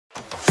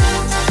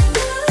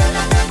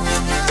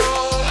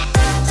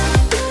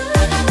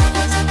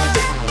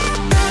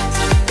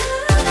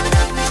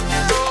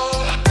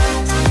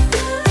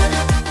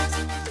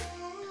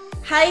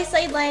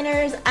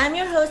Sideliners. I'm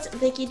your host,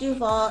 Vicky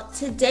Duval.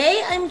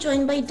 Today, I'm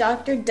joined by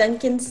Dr.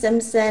 Duncan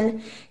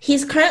Simpson.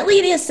 He's currently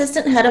the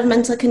Assistant Head of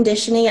Mental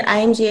Conditioning at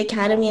IMG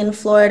Academy in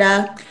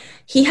Florida.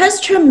 He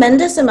has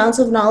tremendous amounts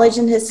of knowledge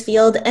in his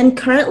field and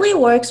currently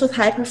works with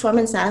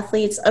high-performance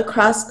athletes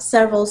across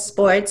several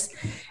sports.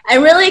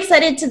 I'm really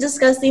excited to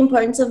discuss the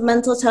importance of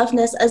mental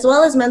toughness as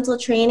well as mental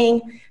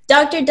training.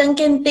 Dr.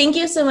 Duncan, thank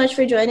you so much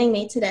for joining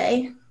me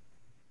today.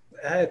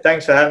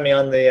 Thanks for having me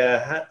on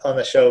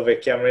the show,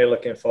 Vicky. I'm really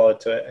looking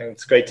forward to it, and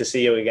it's great to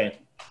see you again.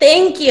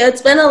 Thank you.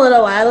 It's been a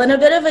little while and a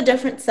bit of a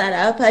different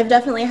setup. I've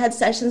definitely had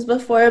sessions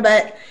before,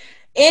 but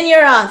in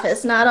your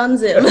office, not on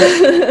Zoom.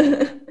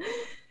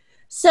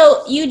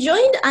 So you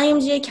joined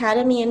IMG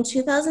Academy in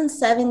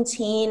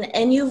 2017,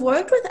 and you've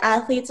worked with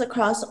athletes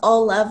across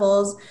all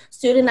levels,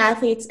 student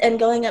athletes and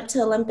going up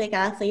to Olympic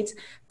athletes.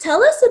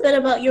 Tell us a bit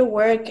about your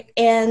work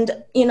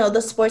and,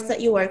 the sports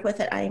that you work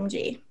with at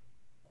IMG.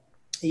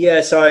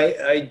 Yeah, so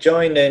I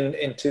joined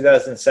in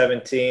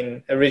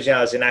 2017. Originally,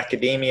 I was in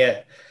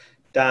academia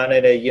down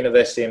at a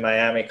university in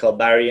Miami called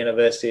Barry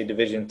University, a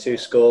Division II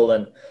school,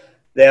 and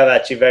they have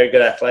actually very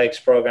good athletics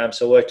programs.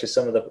 So I worked with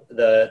some of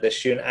the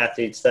student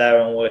athletes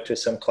there and worked with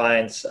some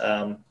clients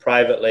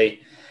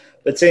privately.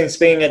 But since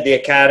being at the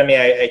academy,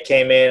 I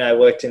came in, I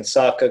worked in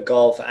soccer,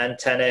 golf, and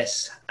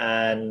tennis.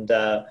 And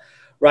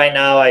right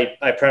now,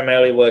 I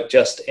primarily work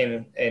just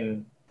in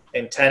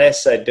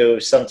tennis. I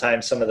do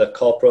sometimes some of the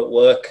corporate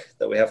work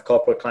that we have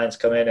corporate clients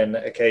come in, and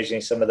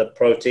occasionally some of the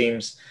pro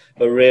teams,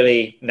 but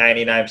really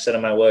 99%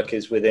 of my work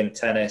is within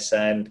tennis.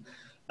 And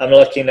I'm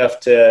lucky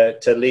enough to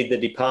lead the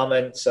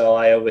department. So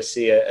I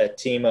oversee a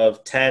team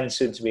of 10,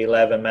 soon to be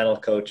 11 mental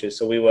coaches.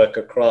 So we work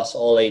across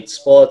all 8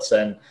 sports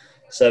and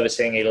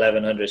servicing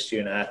 1,100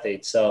 student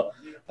athletes. So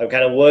I'm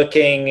kind of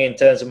working in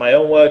terms of my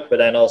own work, but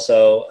then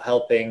also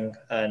helping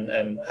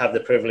and have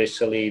the privilege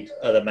to lead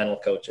other mental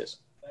coaches.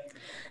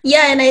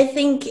 Yeah, and I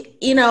think,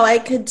 I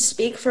could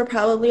speak for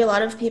probably a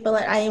lot of people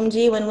at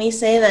IMG when we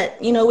say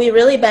that, we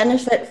really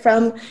benefit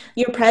from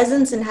your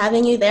presence and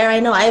having you there.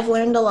 I know I've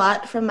learned a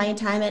lot from my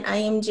time at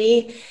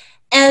IMG.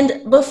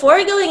 And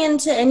before going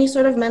into any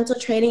sort of mental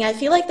training, I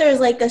feel like there's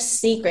like a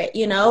secret,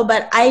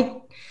 but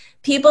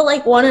people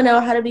like want to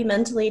know how to be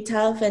mentally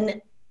tough. And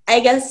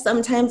I guess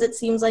sometimes it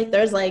seems like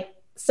there's like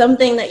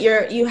something that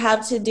you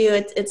have to do.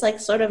 It's like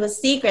sort of a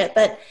secret,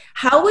 but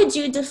how would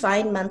you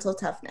define mental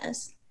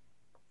toughness?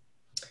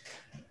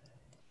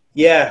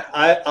 Yeah,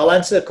 I'll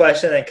answer the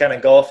question and kind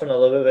of go off on a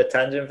little bit of a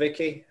tangent,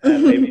 Vicky.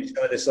 Maybe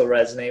some of this will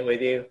resonate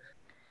with you.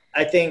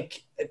 I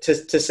think to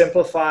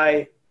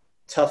simplify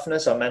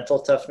toughness or mental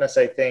toughness,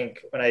 I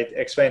think when I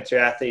explain to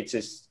athletes,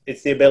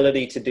 it's the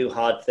ability to do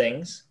hard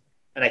things,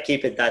 and I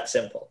keep it that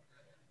simple.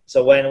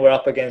 So when we're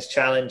up against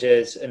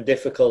challenges and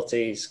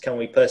difficulties, can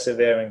we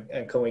persevere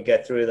and can we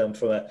get through them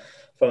from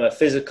a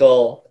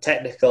physical,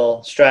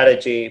 technical,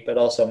 strategy, but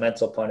also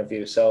mental point of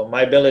view. So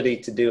my ability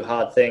to do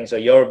hard things, or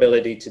your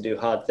ability to do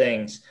hard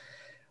things.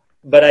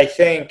 But I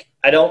think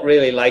I don't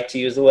really like to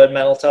use the word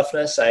mental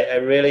toughness.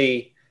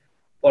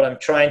 What I'm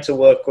trying to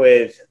work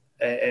with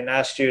in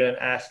our student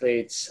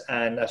athletes,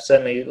 and I've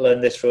certainly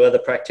learned this from other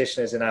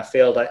practitioners in our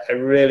field, I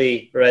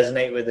really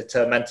resonate with the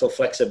term mental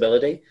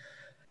flexibility.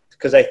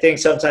 Because I think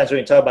sometimes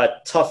when we talk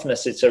about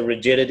toughness, it's a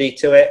rigidity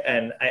to it,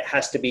 and it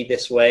has to be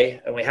this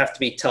way, and we have to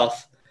be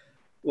tough.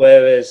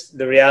 Whereas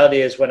the reality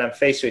is when I'm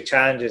faced with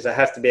challenges, I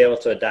have to be able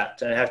to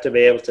adapt, and I have to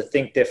be able to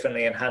think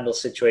differently and handle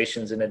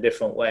situations in a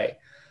different way.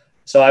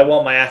 So I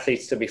want my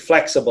athletes to be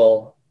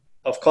flexible.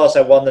 Of course,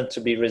 I want them to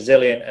be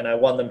resilient, and I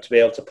want them to be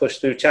able to push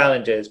through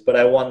challenges, but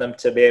I want them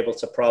to be able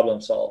to problem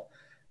solve.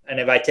 And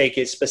if I take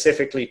it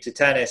specifically to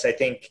tennis, I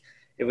think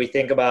if we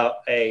think about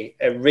a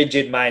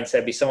rigid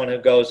mindset, be someone who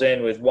goes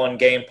in with one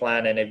game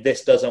plan, and if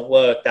this doesn't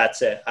work,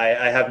 that's it.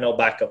 I have no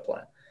backup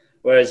plan.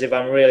 Whereas if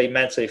I'm really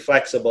mentally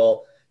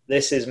flexible,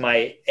 this is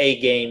my A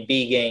game,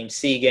 B game,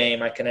 C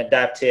game. I can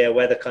adapt here,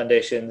 weather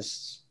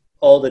conditions,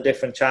 all the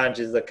different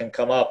challenges that can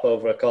come up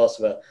over a course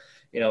of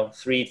a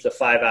 3 to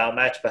 5 hour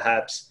match,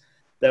 perhaps.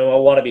 Then I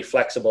want to be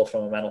flexible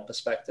from a mental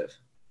perspective.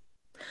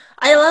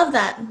 I love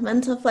that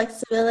mental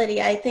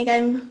flexibility. I think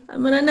I'm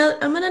gonna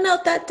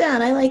note that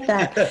down. I like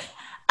that.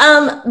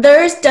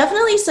 There's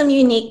definitely some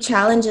unique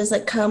challenges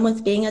that come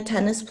with being a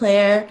tennis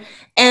player,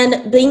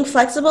 and being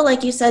flexible,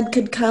 like you said,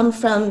 could come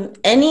from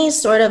any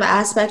sort of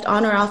aspect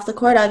on or off the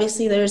court.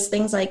 Obviously, there's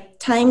things like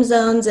time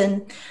zones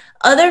and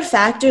other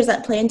factors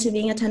that play into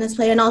being a tennis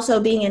player, and also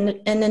being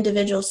in an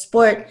individual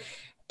sport.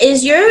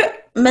 Is your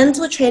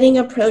mental training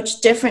approach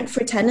different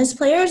for tennis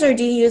players, or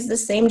do you use the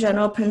same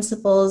general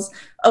principles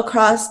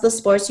across the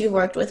sports you've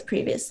worked with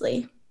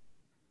previously?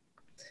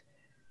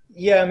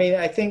 Yeah, I mean,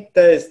 I think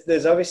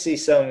there's obviously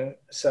some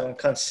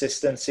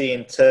consistency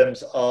in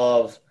terms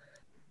of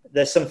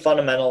there's some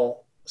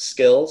fundamental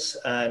skills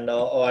and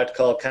or I'd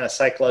call kind of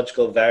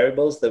psychological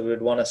variables that we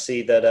would want to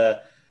see that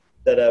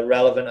are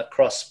relevant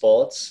across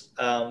sports.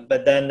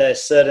 But then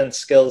there's certain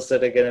skills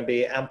that are going to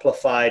be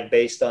amplified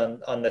based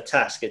on the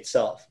task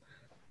itself.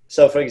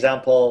 So, for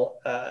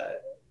example,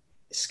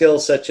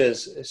 skills such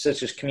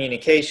as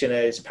communication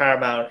is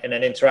paramount in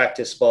an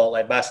interactive sport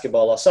like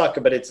basketball or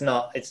soccer, but it's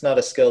not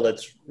a skill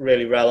that's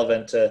really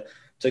relevant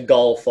to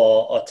golf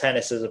or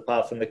tennis, as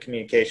apart from the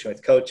communication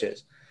with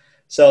coaches.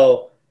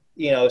 So,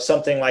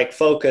 something like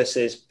focus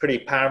is pretty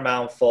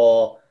paramount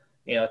for,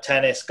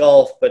 tennis,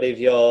 golf. But if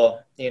you're,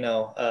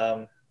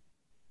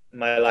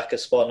 my lack of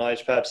sport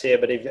knowledge perhaps here,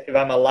 but if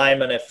I'm a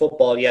lineman at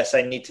football, yes,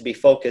 I need to be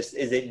focused.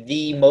 Is it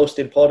the most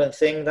important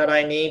thing that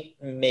I need?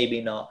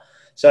 Maybe not.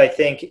 So I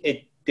think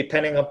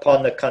depending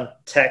upon the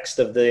context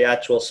of the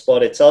actual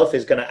sport itself,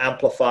 is going to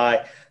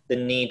amplify the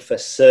need for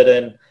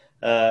certain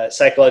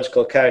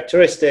psychological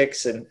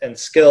characteristics and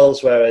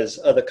skills, whereas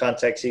other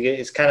contexts,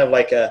 it's kind of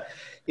like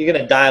you're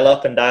going to dial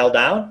up and dial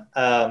down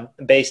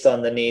based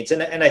on the needs.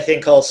 And I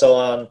think also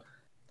on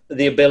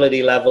the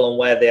ability level and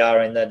where they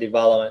are in their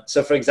development.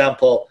 So, for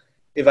example,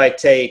 if I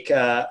take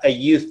a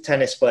youth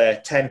tennis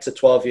player, 10 to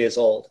 12 years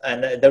old,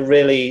 and they're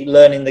really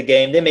learning the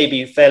game, they may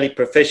be fairly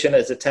proficient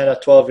as a 10 or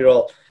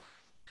 12-year-old,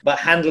 but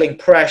handling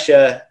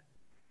pressure,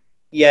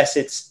 yes,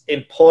 it's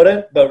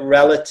important, but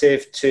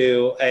relative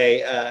to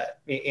a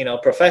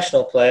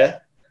professional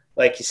player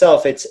like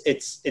yourself,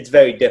 it's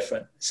very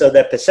different. So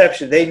their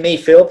perception, they may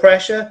feel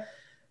pressure,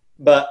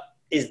 but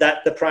is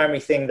that the primary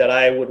thing that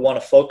I would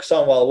want to focus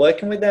on while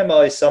working with them,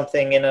 or is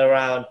something in and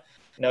around,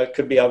 it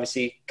could be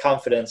obviously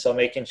confidence or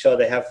making sure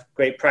they have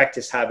great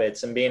practice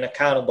habits and being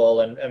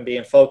accountable and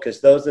being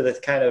focused. Those are the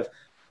kind of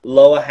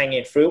lower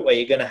hanging fruit where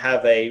you're going to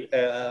have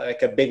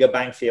a bigger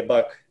bang for your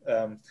buck.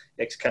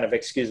 Kind of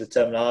excuse the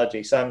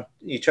terminology. So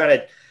you're trying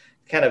to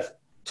kind of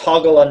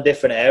toggle on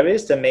different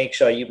areas to make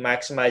sure you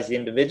maximize the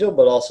individual,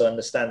 but also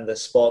understand the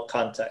sport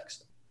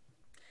context.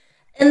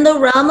 In the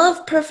realm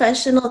of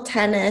professional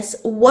tennis,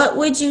 what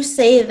would you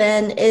say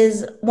then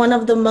is one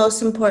of the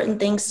most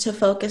important things to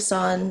focus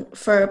on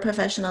for a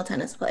professional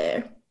tennis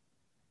player?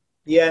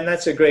 Yeah, and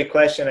that's a great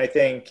question. I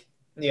think,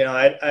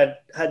 I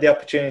had the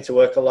opportunity to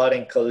work a lot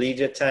in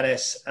collegiate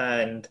tennis,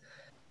 and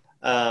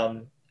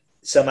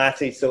some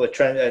athletes that were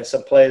and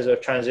some players were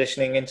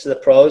transitioning into the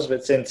pros.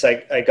 But since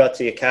I got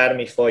to the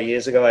academy 4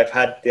 years ago, I've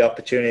had the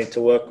opportunity to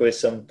work with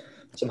some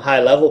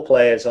high level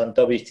players on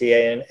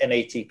WTA and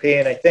ATP.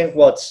 And I think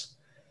what's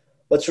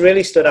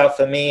really stood out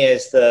for me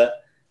is that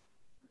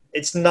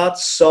it's not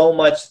so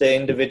much the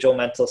individual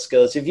mental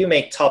skills. If you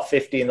make top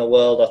 50 in the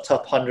world or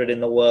top 100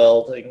 in the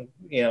world,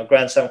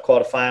 Grand Slam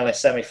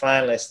quarterfinalists,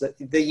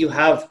 semifinalists, that you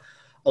have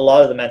a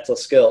lot of the mental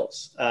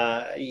skills.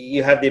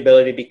 You have the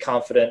ability to be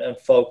confident and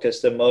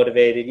focused and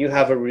motivated. You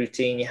have a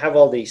routine. You have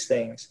all these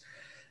things.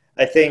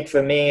 I think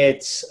for me,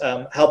 it's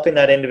helping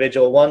that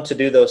individual, one, to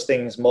do those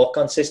things more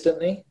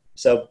consistently.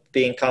 So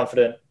being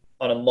confident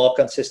on a more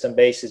consistent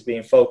basis,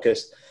 being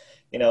focused,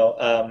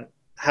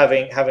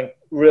 having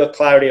real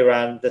clarity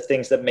around the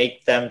things that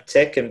make them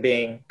tick and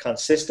being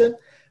consistent.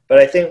 But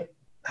I think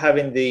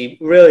having the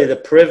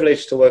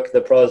privilege to work with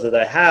the pros that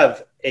I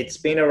have, it's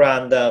been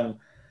around them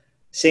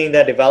seeing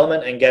their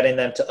development and getting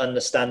them to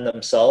understand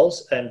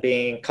themselves and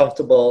being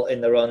comfortable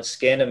in their own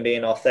skin and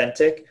being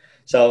authentic.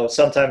 So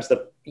sometimes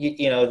the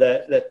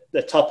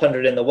top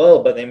 100 in the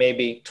world, but they may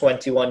be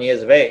 21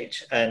 years of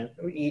age, and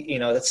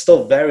that's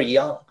still very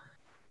young.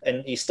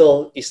 And you're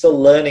still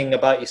learning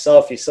about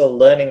yourself. You're still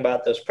learning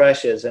about those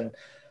pressures and,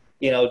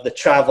 the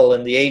travel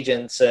and the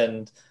agents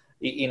and,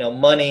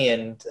 money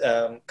and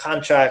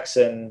contracts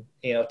and,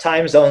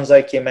 time zones,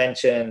 like you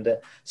mentioned.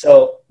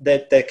 So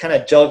they're kind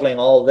of juggling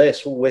all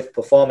this with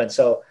performance.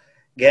 So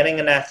getting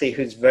an athlete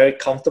who's very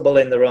comfortable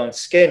in their own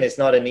skin is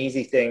not an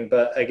easy thing.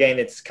 But again,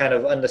 it's kind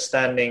of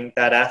understanding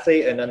that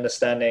athlete and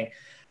understanding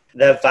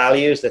their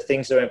values, the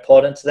things that are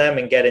important to them,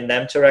 and getting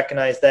them to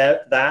recognize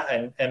that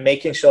and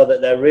making sure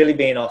that they're really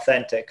being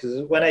authentic.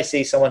 Because when I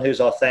see someone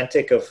who's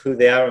authentic of who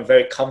they are and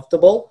very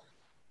comfortable,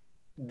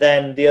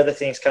 then the other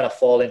things kind of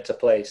fall into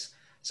place.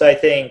 So I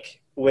think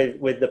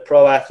with the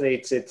pro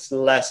athletes, it's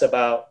less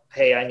about,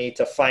 hey, I need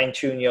to fine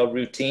tune your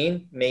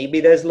routine. Maybe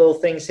there's little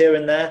things here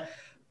and there,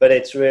 but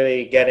it's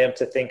really getting them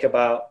to think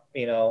about,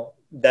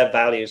 their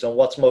values and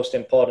what's most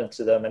important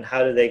to them and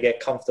how do they get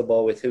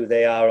comfortable with who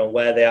they are and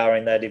where they are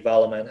in their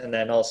development. And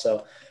then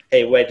also,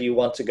 hey, where do you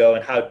want to go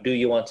and how do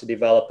you want to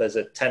develop as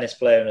a tennis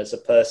player and as a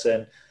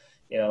person,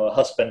 a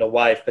husband, a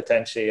wife,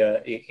 potentially,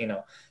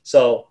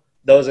 So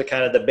those are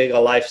kind of the bigger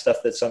life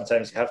stuff that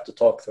sometimes you have to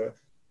talk through.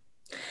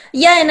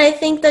 Yeah, and I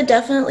think that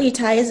definitely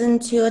ties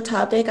into a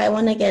topic I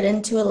want to get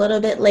into a little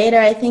bit later.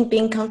 I think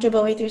being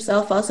comfortable with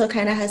yourself also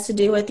kind of has to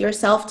do with your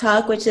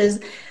self-talk, which is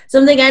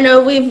something I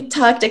know we've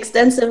talked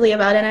extensively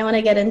about, and I want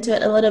to get into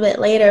it a little bit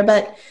later.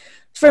 But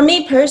for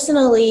me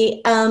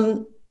personally,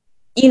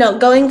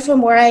 going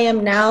from where I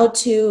am now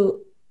to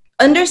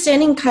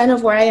understanding kind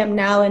of where I am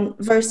now and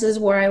versus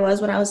where I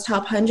was when I was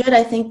top 100,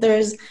 I think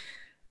there's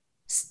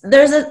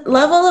a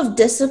level of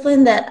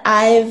discipline that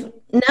I've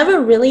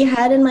never really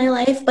had in my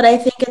life, but I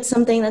think it's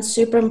something that's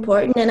super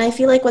important. And I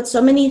feel like with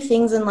so many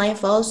things in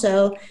life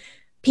also,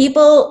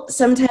 people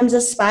sometimes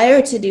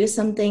aspire to do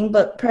something,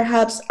 but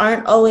perhaps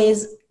aren't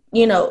always,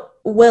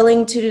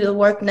 willing to do the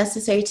work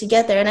necessary to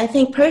get there. And I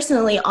think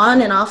personally,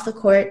 on and off the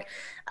court,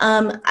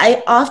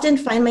 I often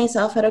find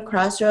myself at a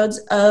crossroads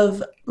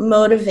of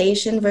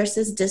motivation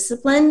versus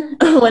discipline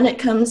when it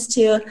comes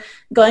to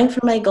going for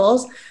my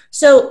goals.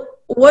 So,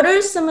 what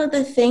are some of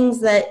the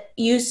things that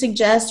you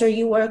suggest or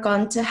you work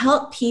on to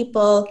help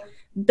people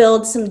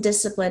build some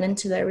discipline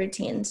into their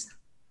routines?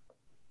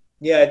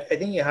 Yeah, I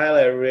think you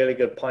highlight a really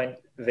good point,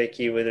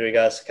 Vicky, with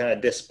regards to kind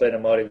of discipline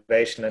and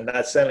motivation. And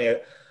that's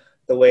certainly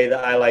the way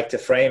that I like to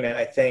frame it.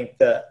 I think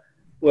that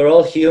we're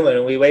all human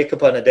and we wake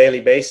up on a daily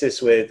basis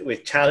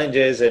with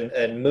challenges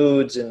and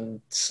moods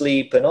and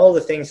sleep and all the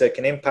things that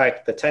can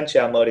impact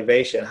potentially our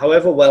motivation,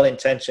 however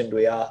well-intentioned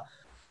we are.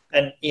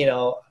 And,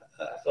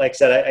 like I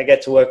said, I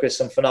get to work with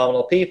some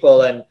phenomenal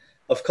people, and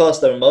of course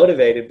they're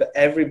motivated, but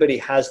everybody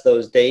has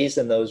those days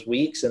and those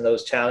weeks and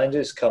those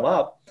challenges come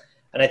up.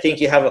 And I think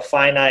you have a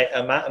finite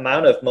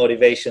amount of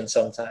motivation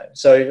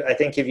sometimes. So I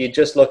think if you're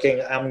just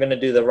looking, I'm going to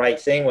do the right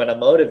thing when I'm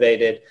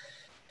motivated,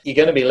 you're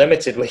going to be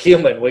limited. We're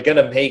human. We're going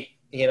to make,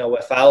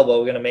 we're fallible.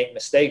 We're going to make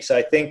mistakes. So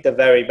I think the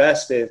very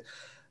best is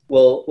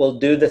we'll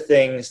do the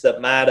things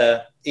that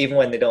matter even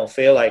when they don't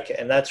feel like it.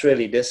 And that's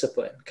really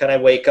discipline. Can I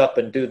wake up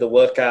and do the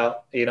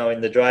workout,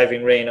 in the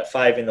driving rain at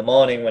 5 a.m.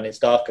 when it's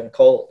dark and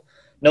cold?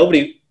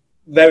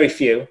 Very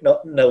few,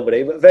 not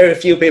nobody, but very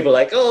few people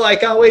like, oh, I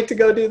can't wait to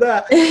go do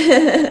that.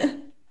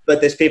 But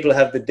there's people who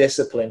have the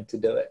discipline to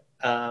do it.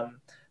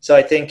 So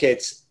I think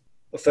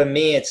for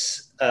me,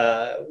 it's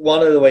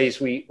one of the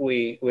ways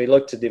we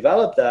look to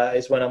develop that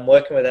is when I'm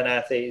working with an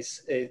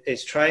athlete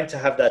is trying to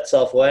have that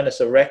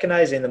self-awareness of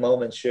recognizing the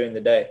moments during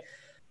the day.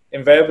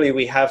 Invariably,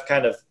 we have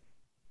kind of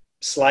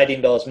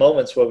sliding doors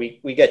moments where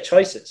we get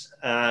choices.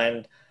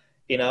 And,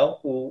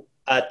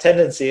 our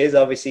tendency is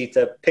obviously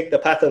to pick the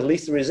path of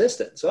least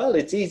resistance. Well,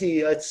 it's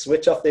easy. Let's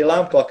switch off the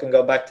alarm clock and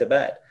go back to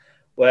bed.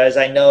 Whereas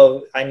I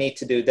know I need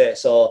to do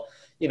this, or,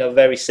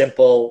 very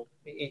simple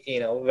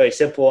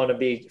one would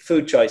be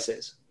food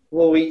choices.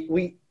 Well,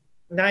 we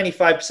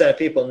 95% of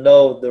people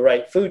know the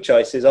right food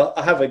choices.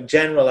 I have a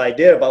general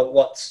idea about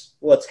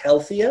what's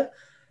healthier,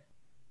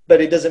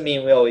 but it doesn't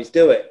mean we always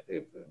do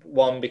it.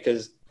 One,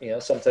 because,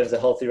 sometimes the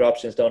healthier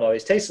options don't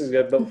always taste as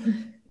good, but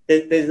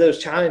there's those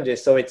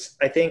challenges. So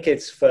I think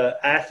it's for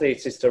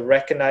athletes is to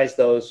recognize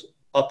those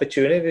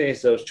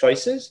opportunities, those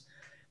choices.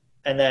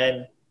 And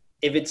then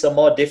if it's a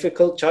more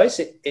difficult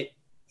choice,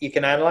 you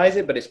can analyze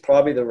it, but it's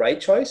probably the right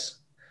choice.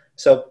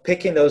 So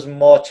picking those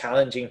more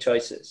challenging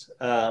choices,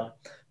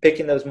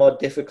 picking those more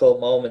difficult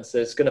moments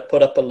that's going to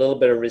put up a little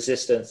bit of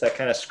resistance, that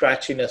kind of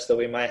scratchiness that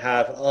we might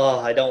have. Oh,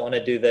 I don't want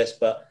to do this,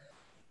 but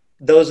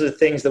those are the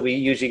things that we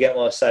usually get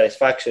more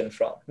satisfaction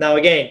from. Now,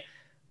 again,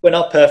 we're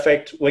not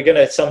perfect. We're going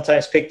to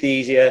sometimes pick the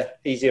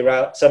easier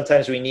route.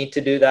 Sometimes we need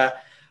to do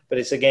that. But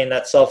it's, again,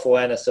 that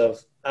self-awareness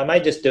of, am I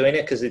just doing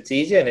it because it's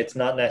easier and it's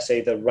not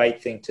necessarily the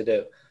right thing to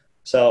do?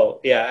 So,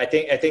 yeah, I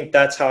think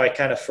that's how I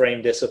kind of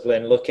frame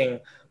discipline, looking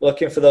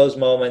for those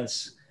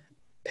moments,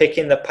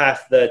 picking the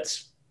path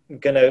that's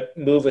going to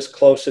move us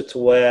closer to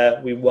where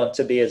we want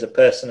to be as a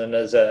person and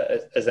as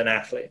an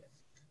athlete.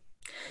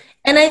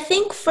 And I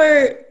think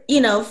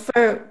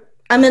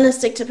I'm going to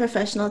stick to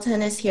professional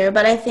tennis here,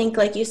 but I think,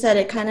 like you said,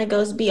 it kind of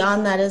goes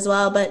beyond that as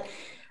well. But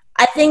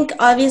I think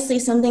obviously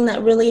something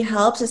that really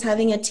helps is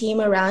having a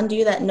team around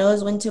you that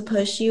knows when to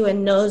push you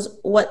and knows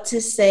what to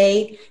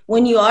say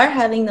when you are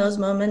having those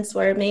moments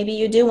where maybe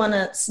you do want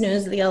to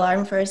snooze the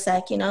alarm for a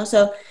sec,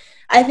 So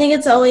I think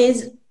it's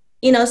always,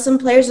 some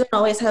players don't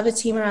always have a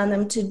team around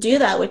them to do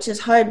that, which is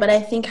hard. But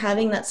I think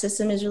having that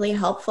system is really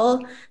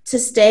helpful to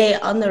stay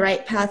on the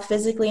right path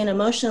physically and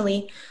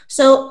emotionally.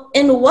 So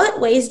in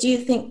what ways do you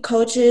think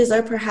coaches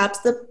or perhaps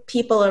the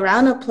people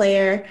around a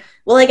player,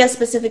 well, I guess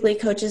specifically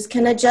coaches,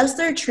 can adjust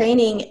their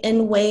training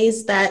in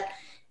ways that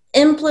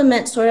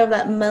implement sort of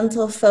that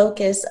mental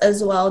focus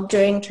as well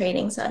during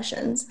training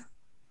sessions?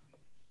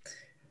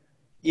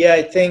 Yeah,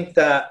 I think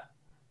that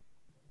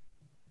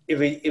if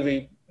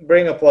we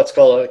bring up what's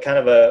called kind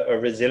of a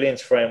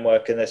resilience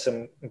framework, and there's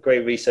some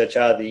great research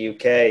out of the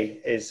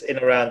UK, is in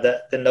around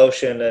the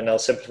notion, and I'll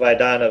simplify it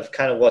down, of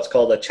kind of what's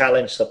called a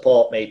challenge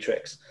support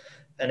matrix.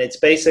 And it's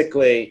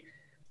basically,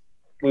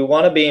 we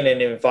want to be in an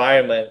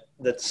environment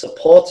that's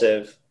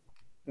supportive,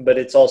 but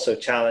it's also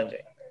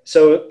challenging.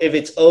 So if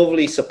it's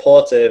overly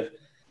supportive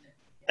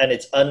and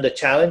it's under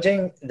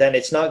challenging, then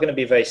it's not going to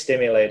be very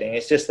stimulating.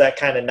 It's just that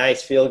kind of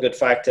nice feel good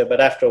factor, but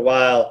after a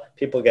while,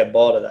 people get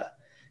bored of that.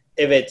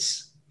 If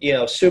it's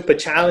super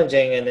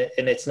challenging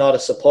and it's not a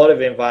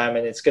supportive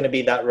environment, it's going to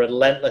be that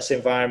relentless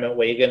environment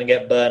where you're going to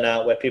get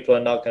burnout, where people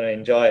are not going to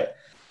enjoy it.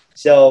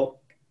 So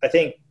I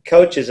think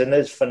coaches, and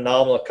there's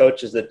phenomenal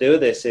coaches that do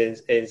this,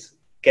 is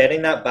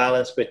getting that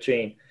balance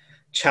between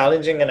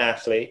challenging an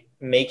athlete,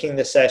 making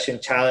the session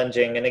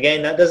challenging. And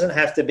again, that doesn't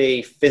have to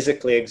be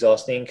physically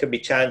exhausting. It could be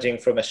challenging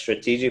from a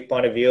strategic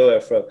point of view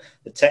or from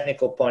the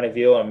technical point of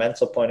view or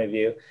mental point of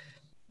view.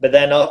 But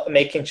then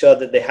making sure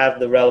that they have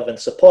the relevant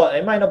support.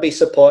 It might not be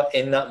support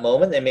in that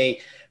moment. There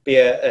may be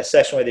a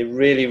session where they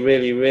really,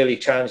 really, really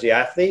challenge the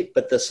athlete,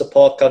 but the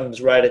support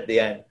comes right at the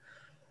end.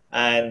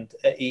 And,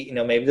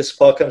 maybe the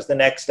support comes the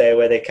next day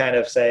where they kind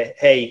of say,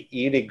 hey,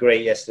 you did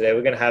great yesterday.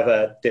 We're going to have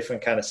a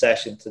different kind of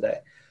session today.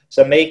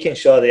 So making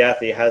sure the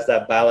athlete has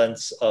that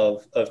balance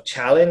of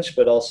challenge,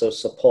 but also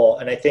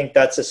support. And I think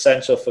that's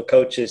essential for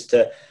coaches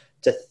to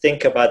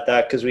think about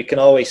that, because we can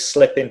always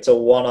slip into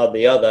one or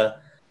the other,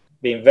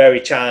 being very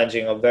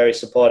challenging or very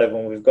supportive,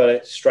 and we've got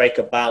to strike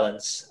a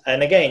balance.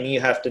 And again, you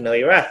have to know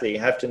your athlete.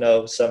 You have to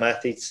know some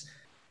athletes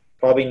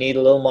probably need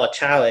a little more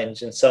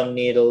challenge and some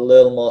need a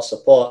little more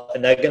support,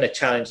 and they're going to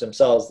challenge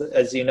themselves.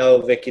 As you know,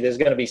 Vicky, there's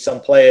going to be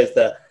some players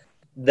that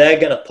they're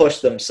going to push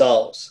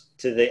themselves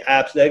to the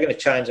apps. They're going to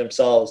challenge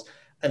themselves.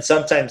 And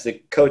sometimes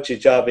the coach's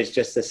job is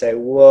just to say,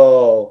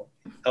 whoa,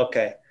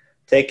 okay,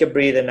 take a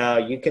breather now.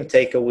 You can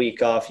take a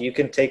week off. You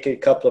can take a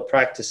couple of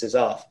practices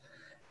off.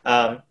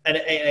 And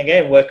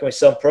again, working with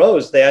some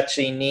pros, they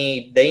actually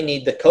need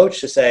the coach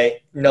to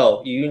say,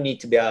 no, you need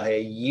to be out here.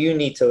 You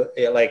need to,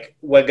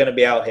 we're going to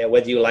be out here,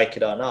 whether you like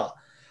it or not.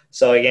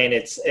 So again,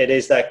 it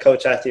is that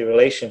coach-athlete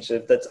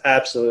relationship that's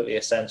absolutely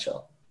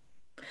essential.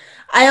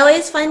 I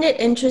always find it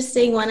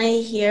interesting when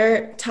I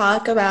hear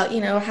talk about,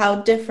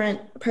 how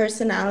different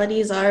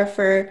personalities are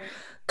for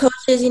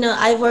coaches.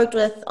 I've worked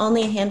with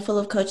only a handful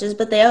of coaches,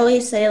 but they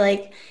always say,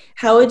 like,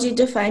 how would you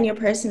define your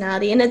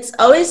personality? And it's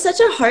always such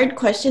a hard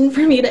question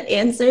for me to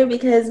answer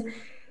because,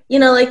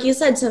 like you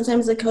said,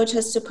 sometimes the coach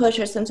has to push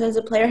or sometimes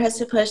the player has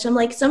to push. I'm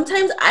like,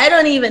 sometimes I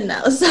don't even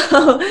know.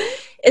 So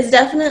it's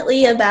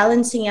definitely a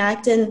balancing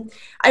act. And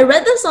I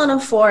read this on a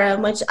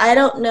forum, which I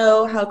don't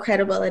know how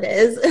credible it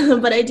is,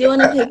 but I do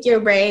want to pick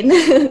your brain.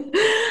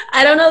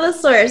 I don't know the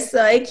source,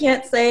 so I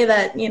can't say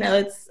that,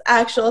 it's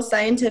actual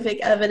scientific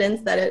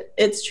evidence that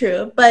it's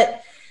true.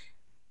 But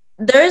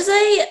there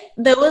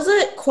was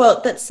a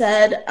quote that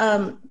said,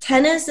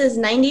 tennis is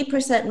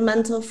 90%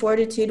 mental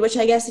fortitude, which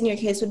I guess in your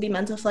case would be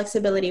mental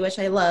flexibility, which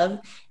I love,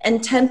 and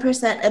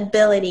 10%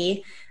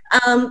 ability.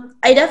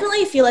 I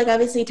definitely feel like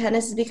obviously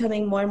tennis is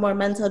becoming more and more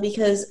mental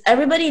because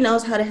everybody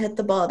knows how to hit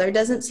the ball. There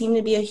doesn't seem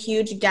to be a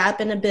huge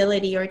gap in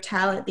ability or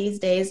talent these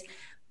days.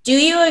 Do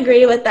you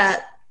agree with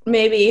that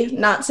maybe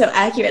not so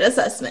accurate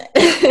assessment?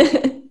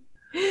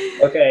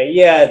 Okay,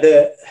 yeah,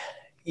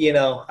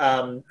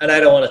 and I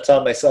don't want to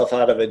talk myself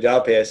out of a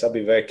job here, so I'll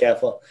be very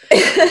careful.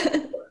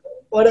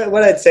 What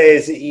I'd say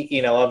is,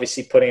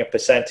 obviously putting a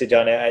percentage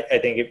on it, I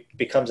think it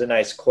becomes a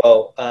nice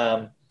quote.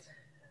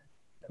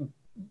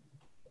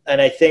 And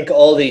I think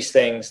all these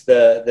things,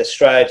 the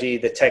strategy,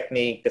 the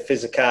technique, the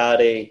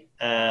physicality,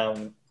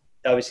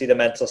 obviously the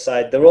mental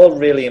side, they're all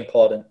really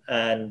important.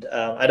 And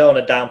I don't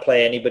want to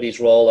downplay anybody's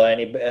role or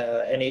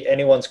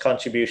anyone's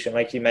contribution.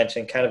 Like you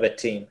mentioned, kind of a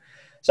team.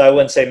 So I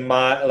wouldn't say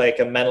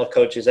a mental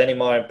coach is any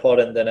more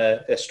important than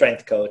a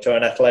strength coach or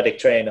an athletic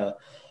trainer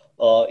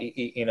or,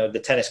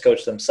 the tennis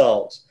coach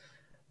themselves.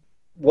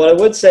 What I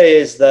would say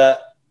is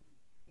that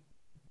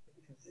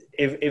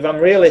if I'm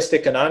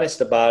realistic and honest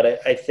about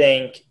it, I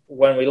think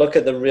when we look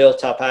at the real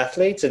top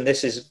athletes, and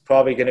this is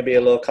probably going to be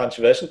a little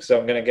controversial because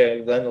I'm going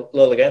to go a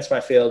little against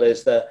my field,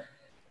 is that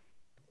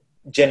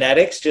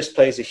genetics just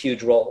plays a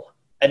huge role.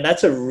 And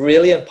that's a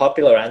really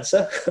unpopular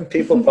answer.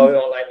 People probably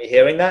won't like me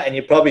hearing that, and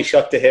you're probably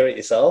shocked to hear it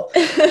yourself.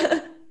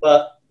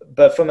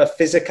 But from a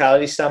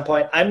physicality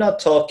standpoint, I'm not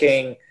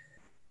talking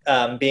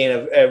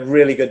being a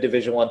really good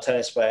Division I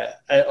tennis player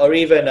or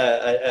even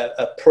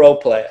a pro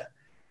player.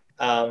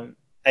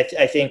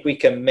 I think we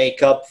can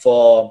make up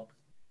for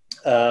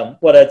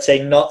what I'd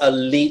say not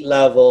elite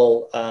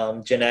level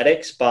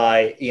genetics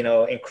by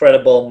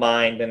incredible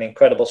mind and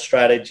incredible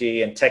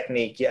strategy and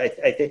technique.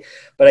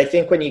 I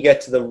think when you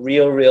get to the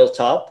real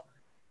top,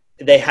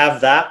 they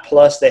have that,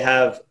 plus they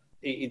have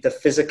the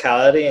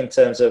physicality in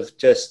terms of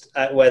just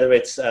whether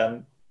it's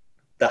the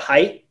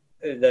height,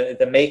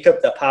 the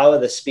makeup, the power,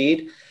 the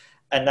speed,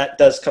 and that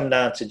does come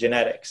down to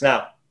genetics.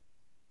 Now,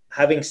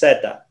 having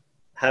said that,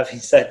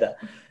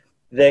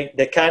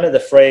 the kind of the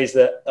phrase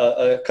that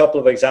a couple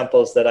of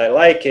examples that I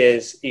like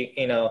is,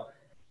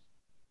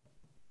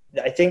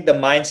 I think the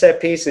mindset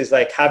piece is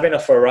like having a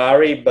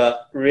Ferrari,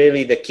 but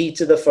really the key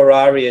to the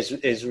Ferrari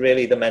is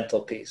really the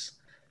mental piece.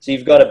 So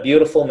you've got a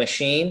beautiful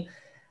machine,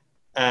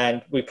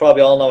 and we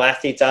probably all know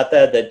athletes out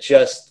there that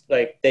just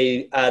like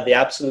they are the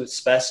absolute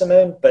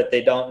specimen, but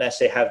they don't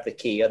necessarily have the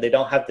key, or they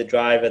don't have the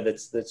driver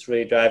that's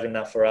really driving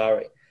that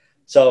Ferrari.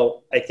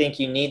 So I think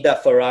you need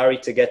that Ferrari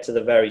to get to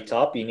the very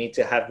top. You need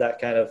to have that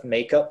kind of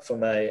makeup from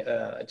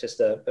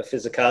just a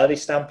physicality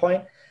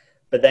standpoint,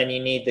 but then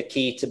you need the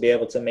key to be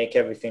able to make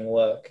everything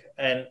work.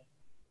 And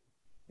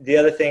the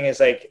other thing is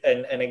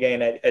and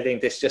again, I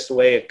think this is just a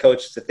way a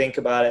coach to think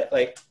about it.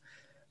 Like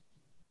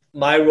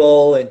my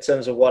role in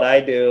terms of what I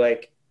do,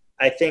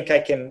 I think I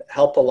can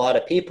help a lot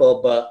of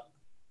people, but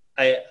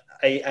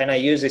I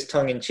use this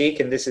tongue in cheek,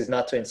 and this is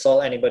not to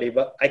insult anybody,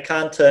 but I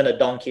can't turn a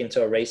donkey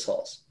into a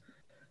racehorse.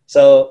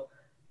 So,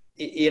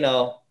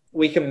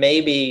 we can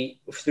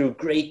maybe through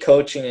great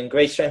coaching and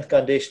great strength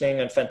conditioning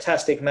and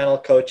fantastic mental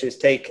coaches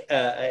take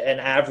an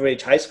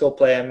average high school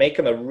player and make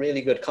him a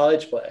really good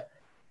college player.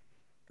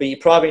 But you're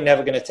probably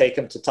never going to take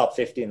him to top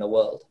 50 in the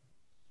world.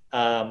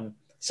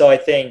 So I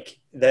think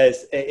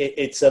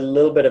it's a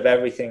little bit of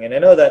everything. And I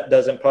know that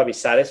doesn't probably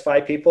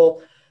satisfy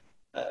people,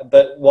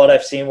 but what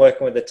I've seen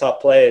working with the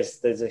top players,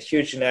 there's a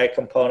huge genetic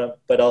component,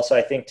 but also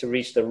I think to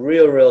reach the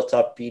real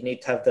top, you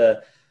need to have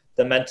the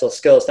mental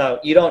skills. Now,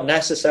 you don't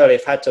necessarily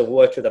have had to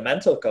work with a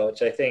mental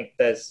coach. I think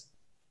there's,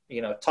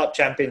 top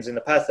champions in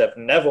the past that have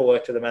never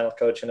worked with a mental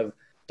coach and have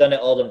done it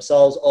all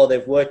themselves, or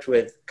they've worked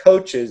with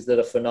coaches that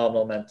are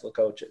phenomenal mental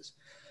coaches.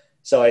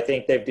 So I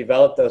think they've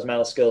developed those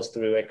mental skills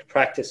through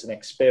practice and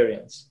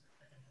experience.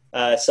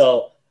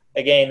 So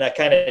again, that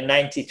kind of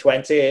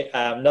 90-20,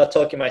 I'm not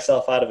talking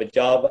myself out of a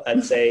job.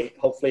 I'd say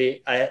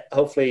hopefully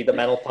the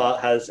mental part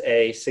has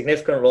a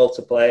significant role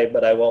to play,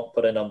 but I won't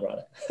put a number on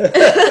it.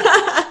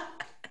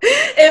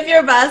 If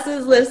your boss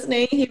is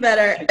listening, he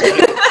better.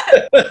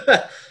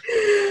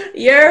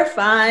 You're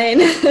fine.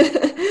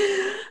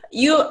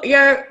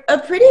 You're a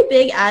pretty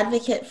big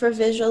advocate for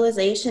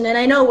visualization, and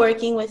I know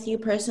working with you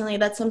personally,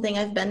 that's something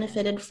I've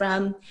benefited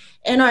from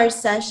in our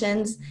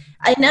sessions.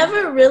 I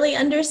never really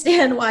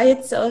understand why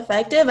it's so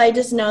effective. I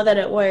just know that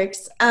it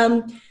works.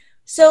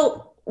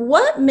 So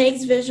what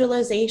makes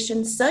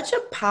visualization such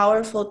a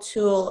powerful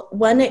tool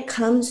when it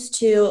comes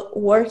to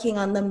working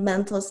on the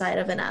mental side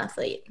of an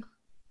athlete?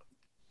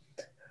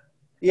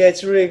 Yeah,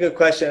 it's a really good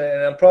question.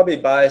 And I'm probably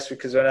biased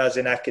because when I was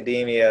in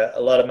academia, a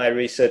lot of my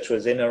research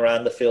was in and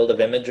around the field of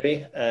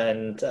imagery,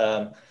 and,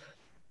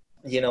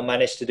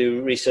 managed to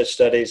do research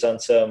studies on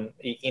some,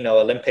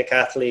 Olympic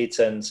athletes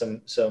and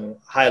some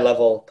high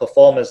level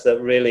performers that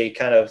really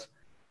kind of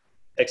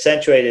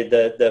accentuated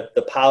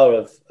the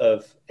power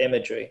of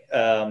imagery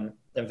and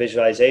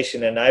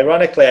visualization. And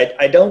ironically,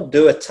 I don't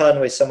do a ton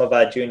with some of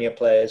our junior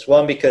players.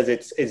 One, because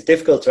it's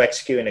difficult to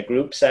execute in a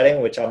group setting,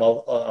 which I'm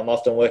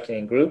often working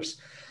in groups.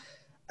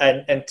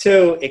 And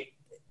two,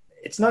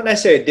 it's not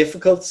necessarily a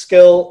difficult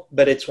skill,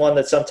 but it's one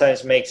that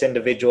sometimes makes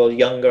individual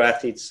younger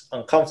athletes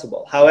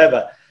uncomfortable.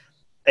 However,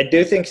 I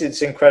do think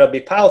it's incredibly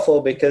powerful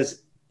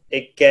because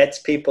it gets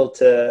people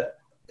to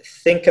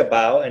think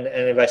about, and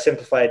if I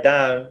simplify it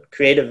down,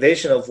 create a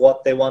vision of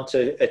what they want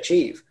to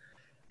achieve.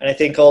 And I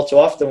think all too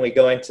often we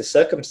go into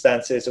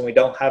circumstances and we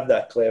don't have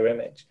that clear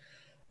image.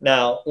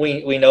 Now,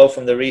 we know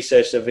from the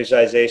research that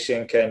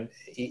visualization can,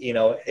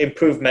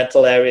 improve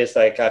mental areas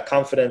like our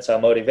confidence, our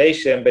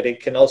motivation, but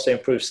it can also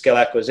improve skill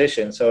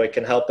acquisition. So it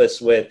can help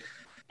us with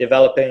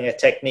developing a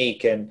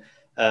technique and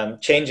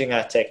changing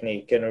our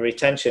technique, and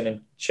retention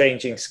and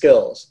changing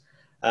skills,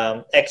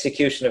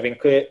 execution of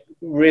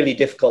really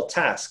difficult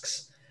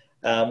tasks.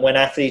 When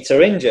athletes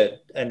are injured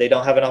and they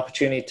don't have an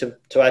opportunity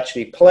to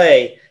actually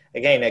play,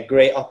 again, a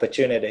great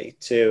opportunity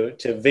to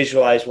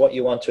visualize what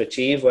you want to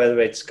achieve, whether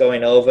it's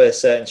going over a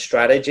certain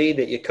strategy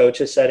that your coach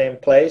has set in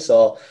place,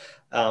 or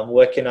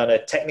working on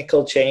a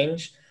technical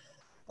change,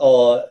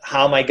 or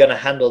how am I going to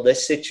handle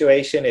this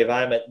situation if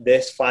I'm at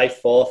this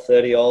 5-4,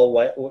 30-all,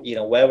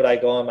 where would I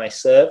go on my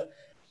serve?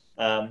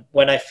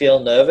 When I feel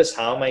nervous,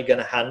 how am I going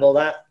to handle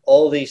that?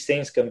 All these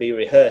things can be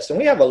rehearsed. And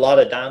we have a lot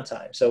of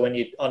downtime. So when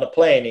you're on a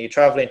plane, or you're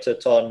traveling to a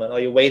tournament,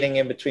 or you're waiting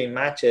in between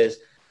matches,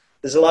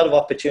 there's a lot of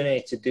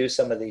opportunity to do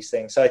some of these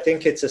things. So I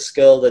think it's a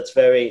skill that's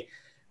very,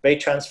 very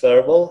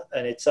transferable,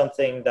 and it's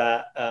something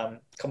that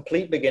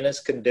complete beginners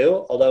can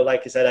do. Although,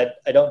 like I said,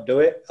 I don't do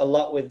it a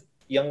lot with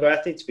younger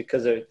athletes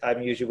because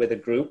I'm usually with a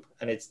group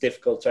and it's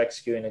difficult to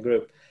execute in a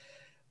group.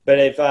 But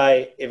if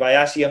I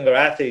ask younger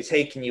athletes,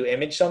 hey, can you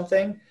image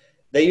something?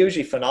 They're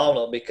usually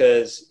phenomenal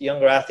because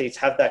younger athletes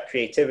have that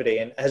creativity.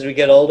 And as we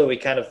get older,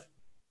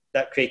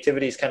 that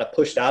creativity is kind of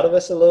pushed out of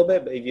us a little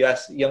bit. But if you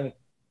ask young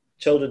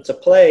children to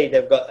play,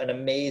 they've got an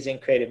amazing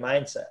creative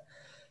mindset.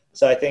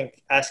 So I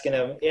think asking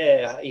them,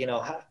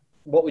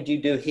 what would you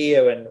do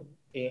here? And,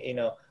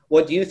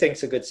 what do you think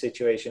is a good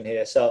situation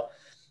here? So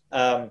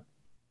on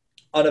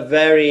a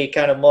very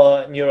kind of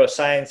more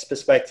neuroscience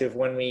perspective,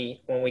 when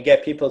we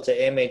get people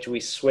to image,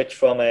 we switch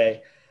from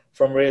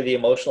really the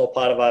emotional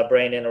part of our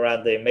brain in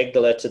around the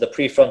amygdala to the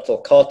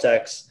prefrontal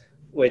cortex,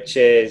 which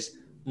is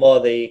more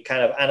the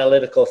kind of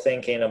analytical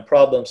thinking and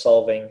problem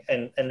solving.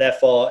 And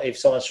therefore, if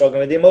someone's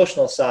struggling with the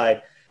emotional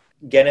side,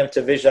 getting them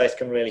to visualize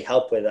can really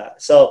help with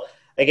that. So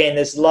again,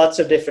 there's lots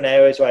of different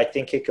areas where I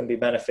think it can be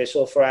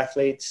beneficial for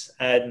athletes.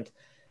 And,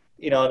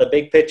 on the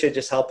big picture,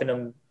 just helping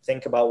them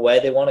think about where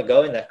they want to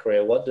go in their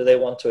career. What do they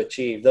want to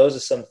achieve? Those are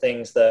some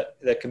things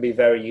that can be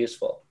very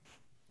useful.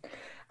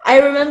 I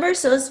remember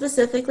so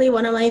specifically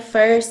one of my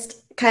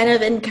first kind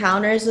of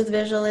encounters with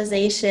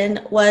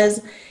visualization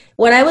was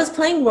when I was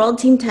playing World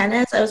Team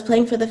Tennis. I was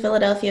playing for the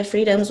Philadelphia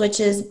Freedoms, which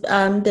is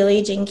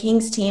Billie Jean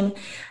King's team.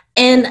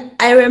 And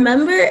I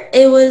remember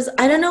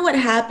I don't know what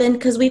happened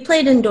because we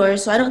played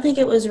indoors, so I don't think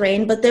it was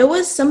rain, but there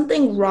was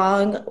something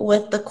wrong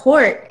with the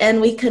court and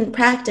we couldn't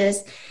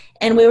practice.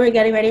 And we were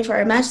getting ready for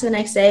our match the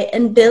next day.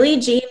 And Billie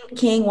Jean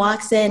King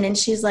walks in and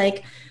she's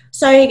like,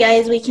 sorry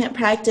guys, we can't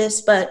practice,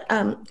 but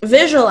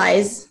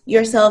visualize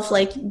yourself,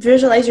 like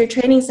visualize your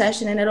training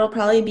session and it'll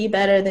probably be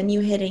better than you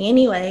hitting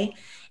anyway.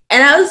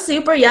 And I was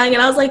super young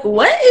and I was like,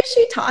 what is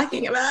she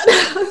talking about?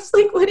 I was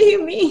like, what do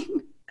you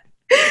mean?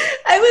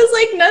 I was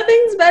like,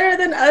 nothing's better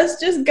than us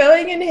just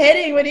going and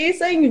hitting. What are you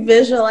saying?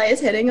 Visualize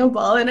hitting a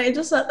ball. And I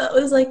just thought that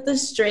was like the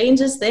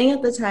strangest thing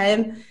at the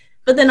time.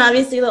 But then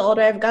obviously the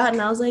older I've gotten,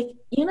 I was like,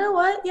 you know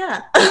what?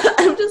 Yeah,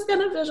 I'm just going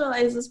to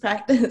visualize this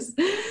practice.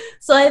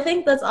 So I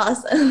think that's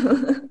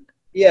awesome.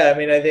 Yeah, I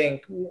mean, I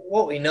think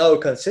what we know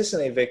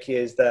consistently, Vicky,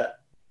 is that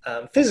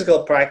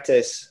physical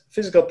practice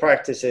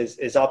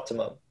is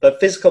optimum, but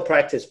physical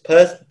practice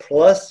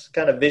plus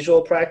kind of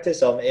visual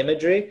practice on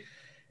imagery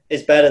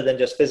is better than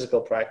just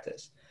physical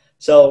practice.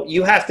 So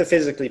you have to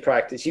physically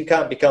practice. You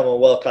can't become a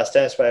world-class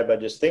tennis player by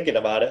just thinking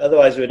about it.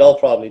 Otherwise, we'd all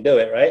probably do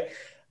it, right?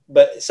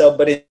 But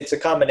it's a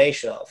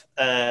combination of.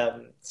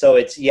 So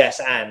it's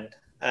yes and.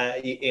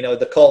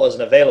 The court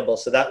wasn't available,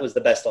 so that was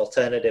the best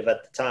alternative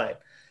at the time.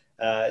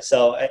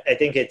 So I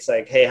think it's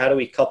like, hey, how do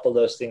we couple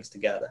those things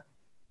together?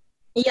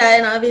 Yeah,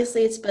 and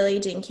obviously it's Billie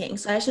Jean King,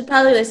 so I should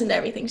probably listen to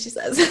everything she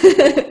says.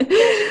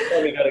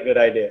 Probably got a good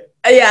idea.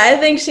 Yeah, I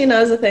think she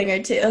knows a thing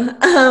or two.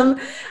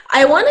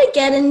 I want to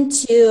get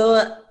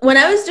into, when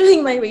I was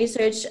doing my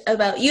research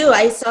about you,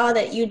 I saw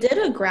that you did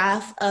a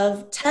graph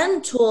of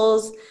 10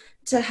 tools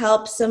to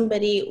help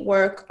somebody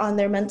work on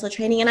their mental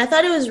training. And I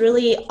thought it was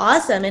really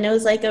awesome. And it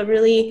was like a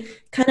really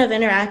kind of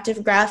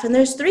interactive graph. And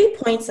there's 3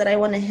 points that I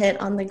want to hit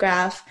on the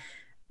graph.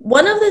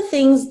 One of the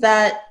things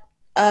that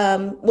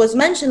was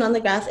mentioned on the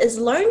graph is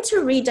learn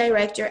to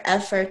redirect your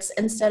efforts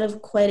instead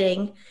of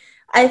quitting.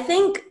 I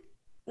think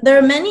there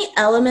are many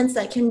elements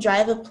that can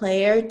drive a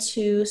player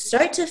to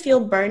start to feel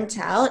burnt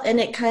out, and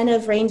it kind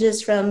of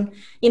ranges from,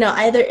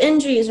 either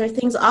injuries or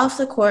things off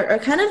the court or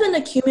kind of an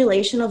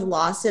accumulation of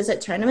losses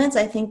at tournaments.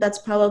 I think that's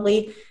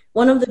probably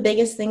one of the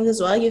biggest things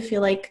as well. You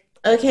feel like,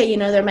 okay,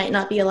 there might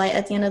not be a light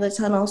at the end of the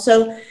tunnel.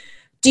 So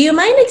do you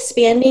mind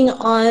expanding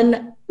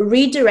on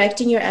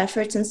redirecting your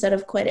efforts instead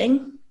of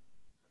quitting?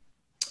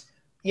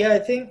 Yeah, I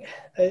think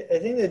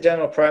the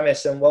general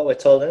premise and what we're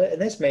told,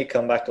 and this may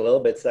come back a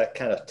little bit to that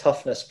kind of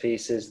toughness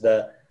piece, is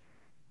that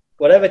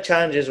whatever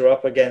challenges we're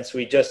up against,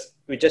 we just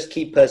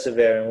keep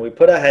persevering. We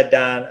put our head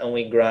down and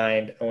we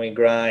grind and we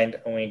grind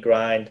and we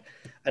grind,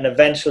 and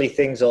eventually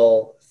things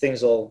will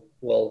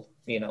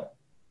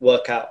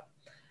work out.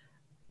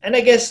 And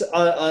I guess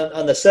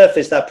on the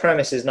surface, that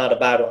premise is not a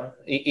bad one.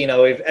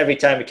 If every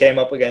time we came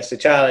up against a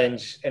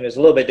challenge and it was a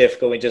little bit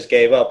difficult, we just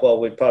gave up, well,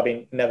 we'd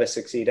probably never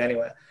succeed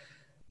anywhere.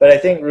 But I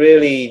think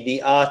really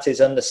the art is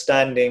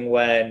understanding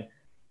when,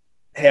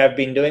 hey, I've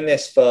been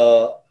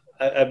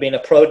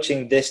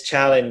approaching this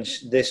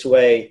challenge this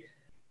way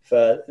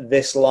for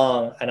this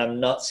long and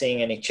I'm not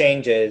seeing any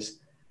changes.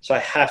 So I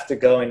have to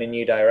go in a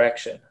new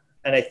direction.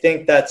 And I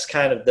think that's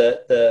kind of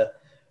the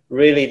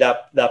really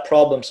that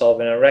problem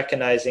solving and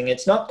recognizing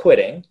it's not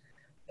quitting.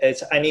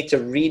 It's, I need to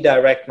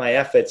redirect my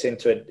efforts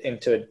into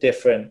a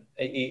different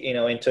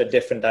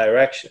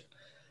direction.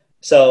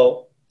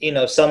 So,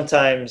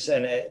 sometimes,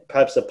 and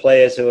perhaps the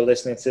players who are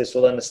listening to this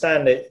will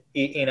understand it,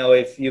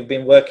 if you've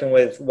been working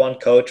with one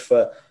coach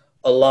for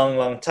a long,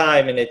 long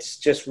time and it's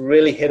just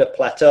really hit a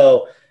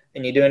plateau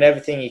and you're doing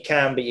everything you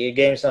can, but your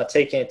game's not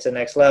taking it to the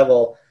next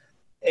level,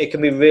 it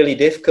can be really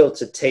difficult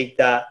to take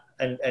that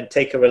and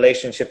take a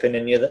relationship in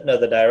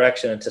another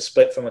direction and to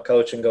split from a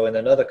coach and go in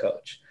another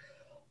coach.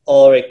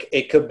 Or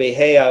it could be,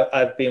 hey,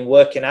 I've been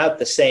working out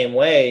the same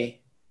way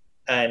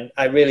and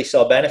I really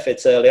saw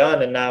benefits early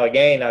on, and now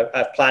again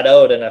I've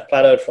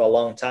plateaued for a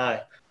long time.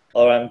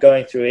 Or I'm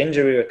going through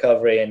injury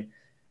recovery and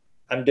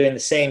I'm doing the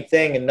same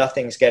thing and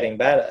nothing's getting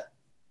better.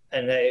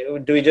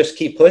 And do we just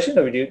keep pushing,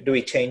 or do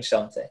we change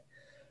something?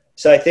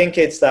 So I think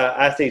it's that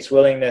athlete's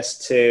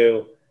willingness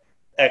to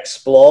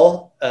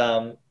explore,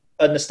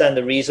 understand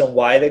the reason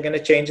why they're going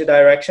to change a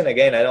direction.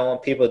 Again, I don't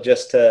want people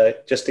just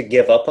to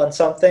give up on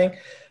something,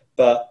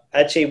 but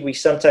actually we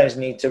sometimes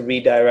need to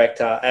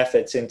redirect our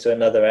efforts into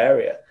another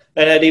area.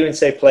 And I'd even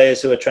say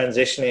players who are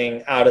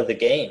transitioning out of the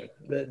game,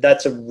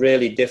 that's a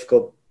really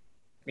difficult,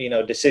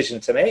 decision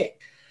to make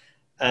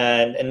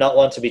and not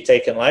one to be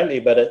taken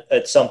lightly. But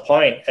at some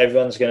point,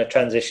 everyone's going to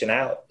transition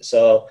out.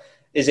 So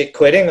is it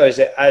quitting, or is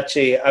it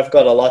actually, I've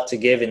got a lot to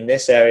give in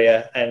this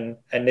area and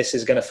this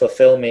is going to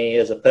fulfill me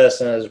as a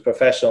person, as a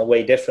professional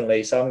way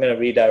differently. So I'm going to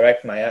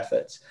redirect my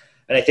efforts.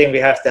 And I think we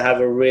have to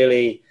have a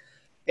really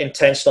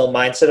intentional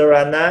mindset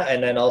around that,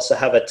 and then also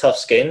have a tough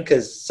skin,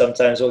 because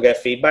sometimes we'll get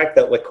feedback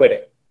that we're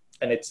quitting.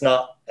 And it's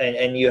not,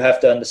 and you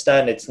have to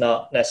understand it's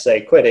not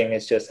necessarily quitting.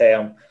 It's just, hey,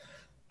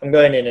 I'm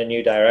going in a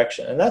new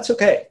direction, and that's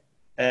okay.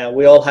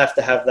 We all have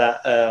to have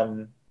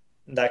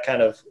that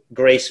kind of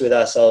grace with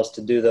ourselves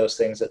to do those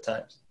things at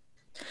times.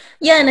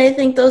 Yeah, and I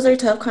think those are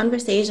tough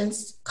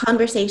conversations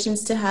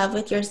to have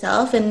with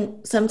yourself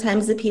and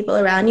sometimes the people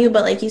around you.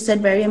 But like you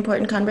said, very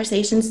important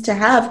conversations to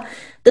have.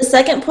 The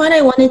second point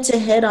I wanted to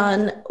hit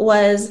on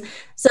was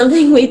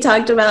something we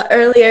talked about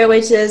earlier,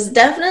 which is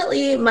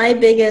definitely my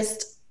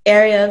biggest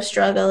area of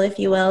struggle, if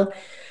you will.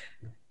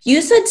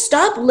 You said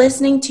stop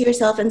listening to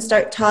yourself and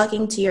start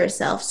talking to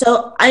yourself.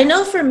 So I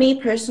know for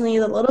me personally,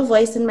 the little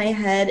voice in my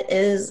head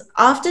is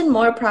often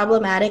more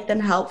problematic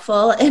than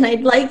helpful. And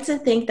I'd like to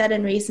think that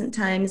in recent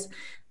times,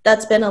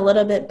 that's been a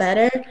little bit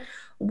better.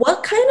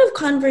 what kind of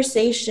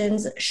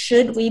conversations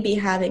should we be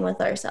having with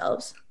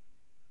ourselves?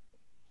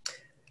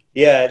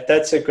 Yeah,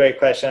 that's a great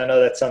question. I know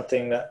that's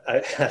something that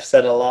I've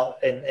said a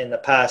lot in the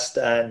past.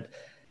 And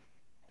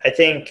I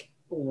think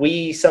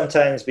we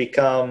sometimes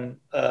become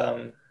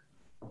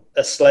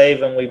a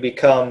slave, and we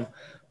become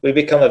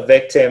a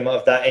victim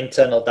of that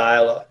internal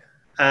dialogue.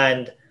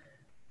 And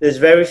there's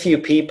very few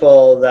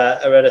people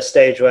that are at a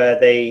stage where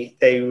they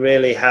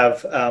really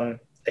have a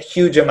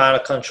huge amount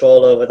of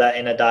control over that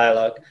inner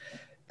dialogue.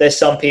 There's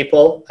some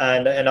people,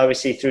 and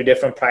obviously through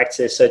different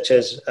practices such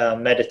as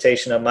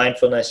meditation or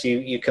mindfulness,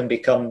 you can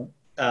become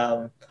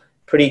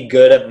pretty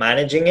good at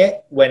managing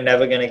it. We're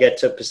never going to get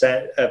to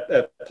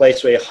a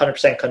place where you're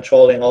 100%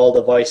 controlling all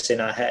the voice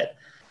in our head.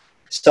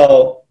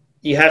 So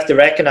you have to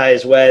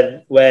recognize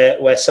where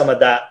some of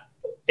that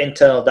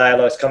internal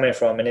dialogue is coming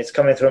from, and it's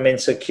coming from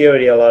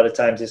insecurity. A lot of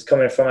times it's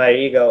coming from our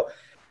ego,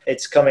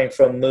 it's coming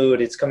from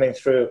mood, it's coming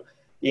through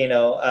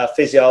our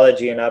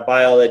physiology and our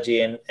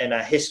biology and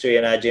our history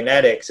and our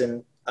genetics.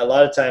 And a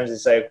lot of times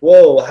it's like,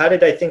 whoa, how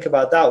did I think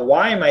about that?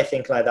 Why am I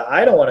thinking like that?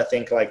 I don't want to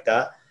think like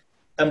that.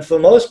 And for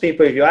most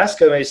people, if you ask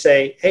them, you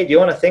say, hey, do you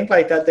want to think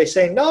like that? They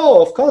say, no,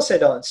 of course I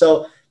don't.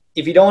 So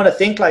if you don't want to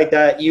think like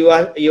that, you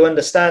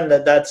understand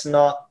that that's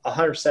not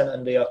 100%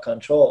 under your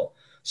control.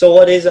 So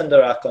what is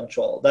under our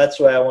control? That's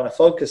where I want to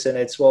focus in.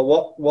 It's,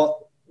 well,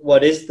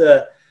 what is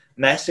the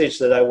message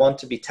that I want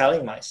to be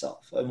telling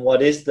myself? And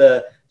what is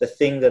the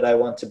thing that I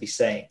want to be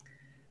saying?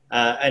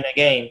 And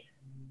again,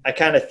 I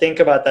kind of think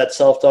about that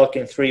self-talk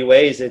in three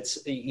ways. It's,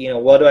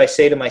 what do I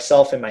say to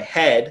myself in my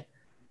head?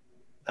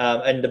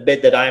 And the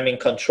bit that I'm in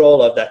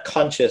control of, that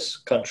conscious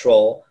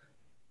control.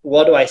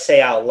 What do I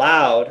say out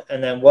loud?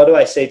 And then what do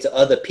I say to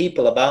other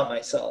people about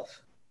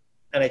myself?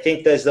 And I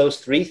think there's those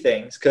three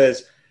things,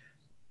 because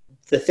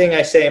the thing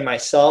I say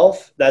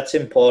myself, that's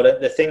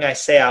important. The thing I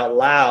say out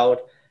loud,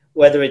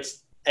 whether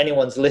it's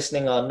anyone's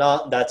listening or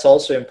not, that's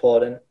also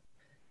important.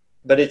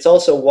 But it's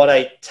also what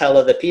I tell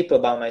other people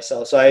about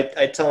myself. So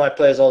I tell my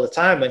players all the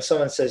time, when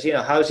someone says,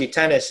 how's your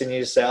tennis? And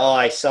you say, oh,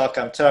 I suck,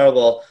 I'm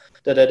terrible,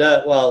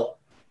 Well,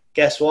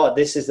 guess what?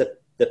 This is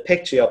the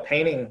picture you're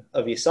painting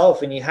of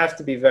yourself, and you have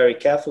to be very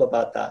careful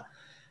about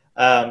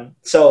that.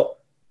 So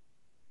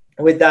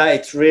with that,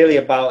 it's really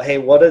about, hey,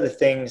 what are the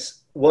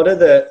things, what are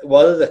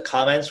the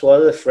comments,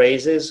 what are the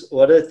phrases,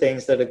 what are the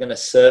things that are going to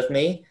serve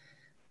me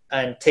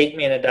and take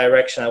me in a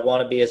direction I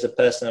want to be as a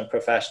person and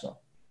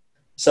professional.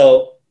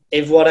 So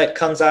if what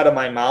comes out of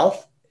my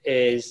mouth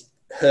is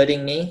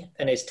hurting me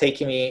and is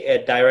taking me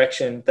a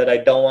direction that I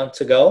don't want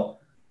to go,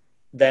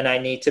 then I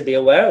need to be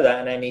aware of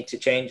that and I need to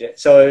change it.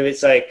 So if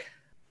it's like,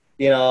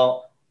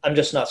 I'm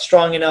just not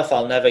strong enough,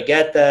 I'll never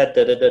get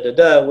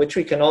there, which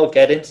we can all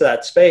get into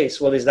that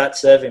space. Well, is that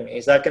serving me?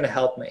 Is that going to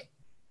help me?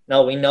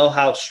 No, we know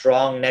how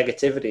strong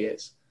negativity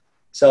is.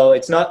 So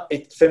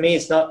for me,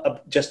 it's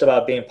not just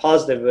about being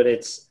positive, but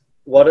it's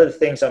what are the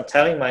things I'm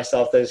telling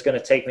myself that is going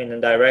to take me in a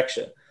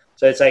direction.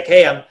 So it's like,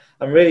 hey,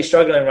 I'm really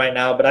struggling right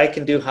now, but I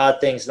can do hard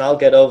things and I'll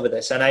get over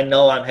this. And I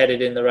know I'm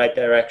headed in the right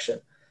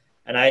direction.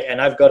 And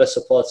I've got a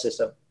support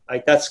system.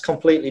 Like, that's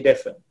completely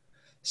different.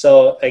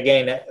 So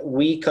again,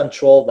 we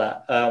control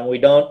that. We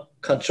don't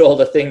control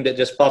the thing that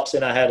just pops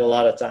in our head a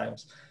lot of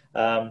times.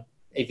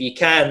 If you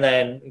can,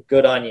 then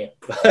good on you.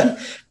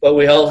 But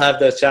we all have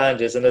those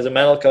challenges. And as a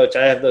mental coach,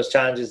 I have those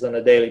challenges on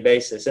a daily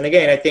basis. And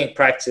again, I think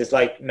practices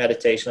like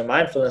meditation and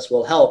mindfulness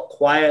will help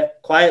quiet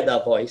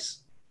that voice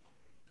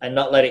and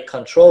not let it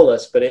control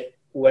us. But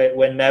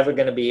we're never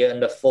going to be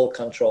under full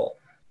control.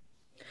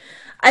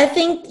 I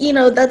think,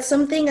 that's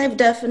something I've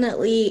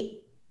definitely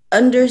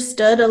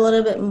understood a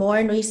little bit more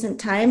in recent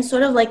times,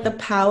 sort of like the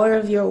power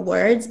of your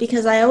words,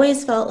 because I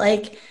always felt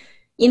like,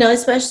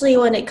 especially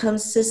when it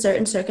comes to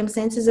certain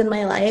circumstances in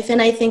my life,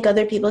 and I think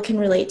other people can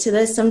relate to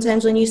this,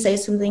 sometimes when you say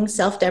something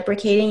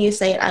self-deprecating, you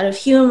say it out of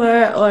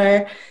humor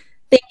or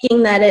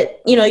thinking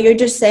that you're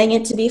just saying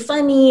it to be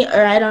funny,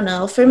 or I don't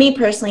know. For me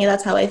personally,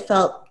 that's how I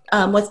felt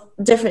with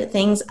different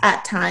things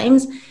at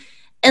times.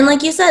 And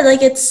like you said,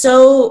 like, it's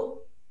so,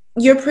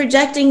 you're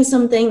projecting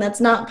something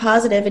that's not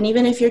positive, and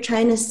even if you're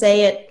trying to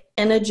say it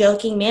in a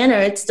joking manner,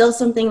 it's still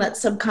something that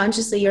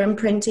subconsciously you're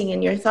imprinting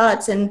in your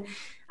thoughts. And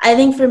I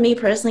think for me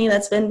personally,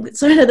 that's been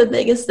sort of the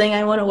biggest thing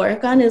I want to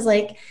work on, is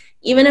like,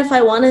 even if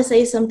I want to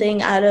say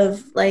something out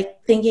of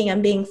like thinking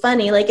I'm being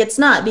funny, like, it's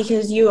not,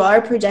 because you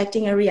are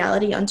projecting a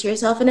reality onto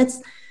yourself. And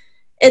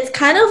it's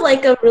kind of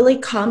like a really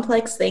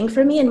complex thing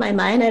for me in my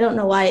mind. I don't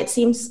know why. It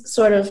seems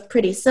sort of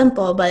pretty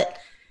simple, but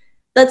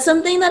that's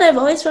something that I've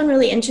always found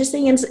really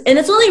interesting. And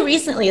it's only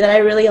recently that I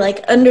really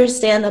like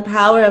understand the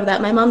power of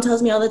that. My mom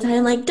tells me all the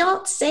time, like,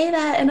 don't say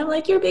that. And I'm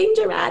like, you're being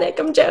dramatic.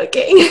 I'm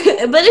joking.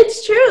 But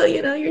it's true,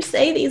 you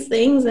say these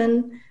things.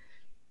 And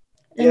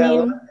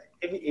Well,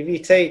 if you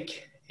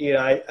take,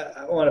 I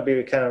want to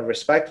be kind of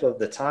respectful of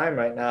the time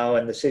right now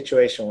and the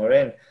situation we're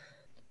in.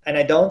 And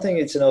I don't think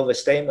it's an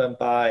overstatement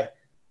by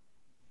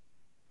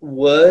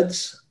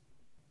words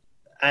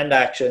and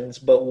actions,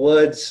 but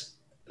words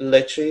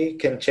literally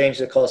can change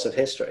the course of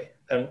history,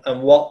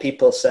 and what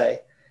people say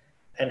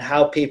and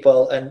how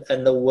people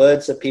and the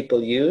words that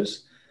people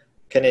use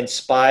can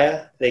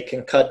inspire, they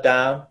can cut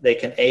down, they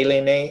can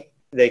alienate,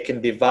 they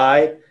can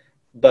divide,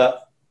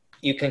 but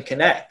you can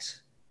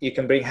connect, you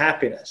can bring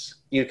happiness,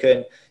 you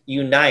can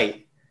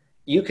unite,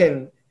 you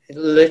can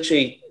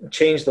literally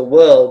change the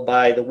world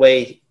by the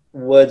way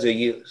words are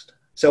used.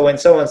 So when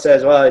someone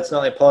says, well, it's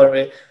not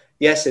important,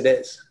 yes, it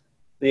is.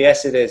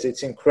 Yes, it is.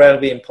 It's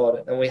incredibly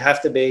important. And we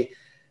have to be,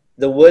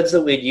 the words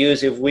that we'd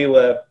use if we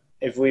were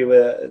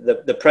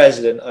the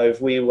president, or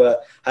if we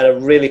had a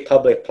really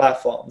public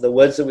platform, the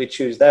words that we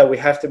choose there, we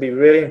have to be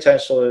really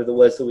intentional with the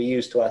words that we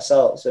use to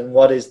ourselves, and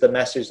what is the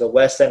message that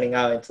we're sending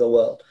out into the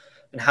world,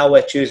 and how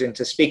we're choosing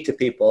to speak to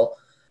people,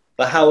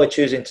 but how we're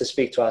choosing to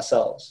speak to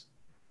ourselves.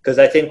 Because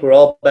I think we're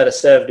all better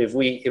served if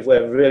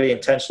we're really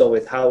intentional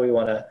with how we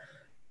want to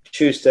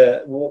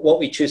what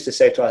we choose to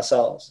say to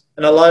ourselves.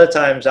 And a lot of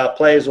times our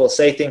players will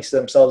say things to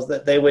themselves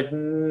that they would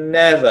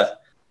never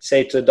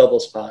say to a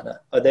doubles partner,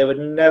 or they would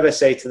never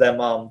say to their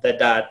mom, their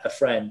dad, a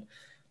friend.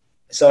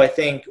 So I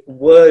think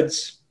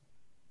words,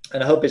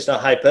 and I hope it's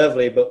not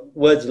hyperbole, but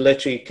words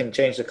literally can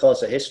change the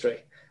course of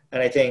history.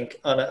 And I think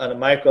on a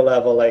micro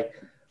level, like,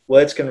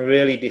 words can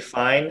really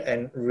define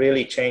and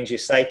really change your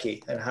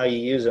psyche and how you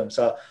use them.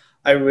 So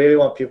I really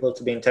want people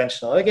to be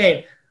intentional.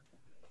 Again,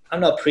 I'm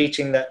not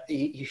preaching that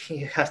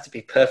you have to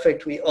be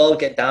perfect. We all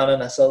get down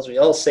on ourselves. We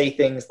all say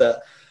things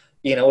that,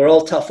 we're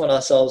all tough on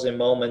ourselves in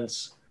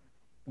moments.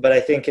 But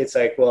I think it's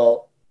like,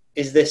 well,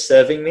 is this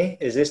serving me?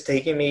 Is this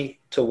taking me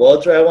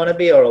towards where I want to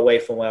be or away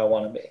from where I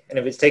want to be? And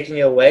if it's taking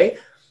you away,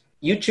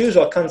 you choose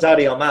what comes out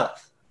of your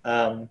mouth.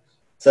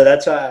 So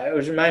that's why I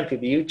always remind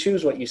people, you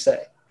choose what you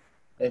say.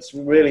 It's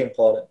really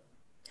important.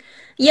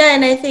 Yeah,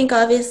 and I think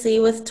obviously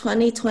with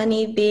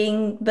 2020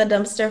 being the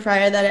dumpster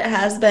fire that it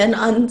has been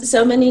on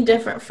so many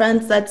different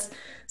fronts, that's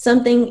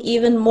something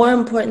even more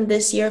important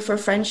this year for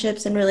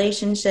friendships and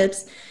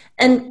relationships.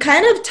 And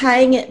kind of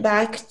tying it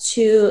back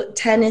to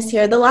tennis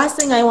here, the last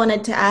thing I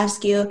wanted to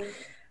ask you,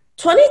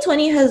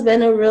 2020 has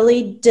been a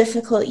really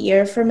difficult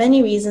year for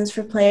many reasons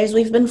for players.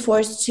 We've been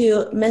forced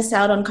to miss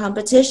out on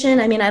competition.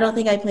 I mean, I don't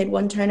think I played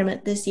one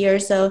tournament this year,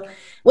 so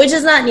which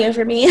is not new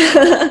for me,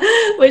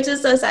 which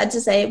is so sad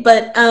to say.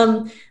 But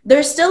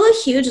there's still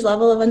a huge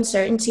level of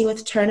uncertainty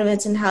with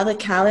tournaments and how the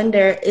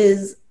calendar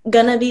is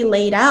going to be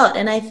laid out.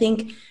 And I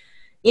think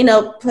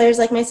players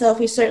like myself,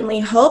 we certainly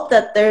hope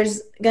that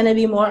there's going to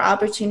be more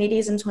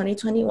opportunities in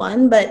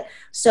 2021. But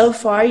so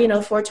far,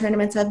 4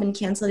 tournaments have been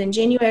canceled in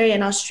January,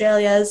 and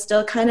Australia is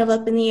still kind of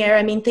up in the air.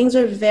 I mean, things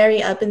are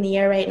very up in the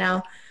air right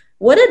now.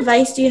 What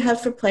advice do you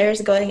have for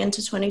players going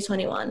into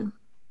 2021?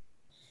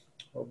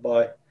 Oh,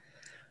 boy.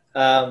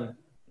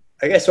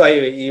 I guess why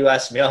you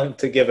asked me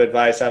to give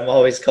advice, I'm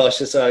always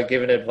cautious about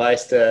giving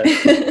advice to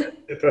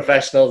the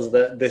professionals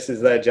that this is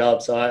their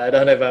job. So I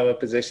don't know if I'm in a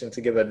position to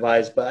give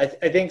advice, but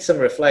I think some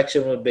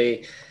reflection would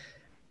be,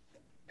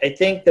 I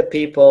think the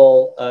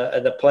people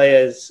and the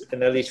players,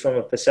 and at least from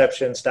a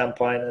perception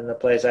standpoint, and the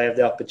players I have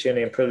the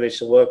opportunity and privilege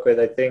to work with,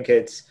 I think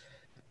it's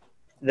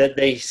that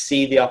they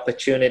see the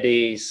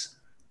opportunities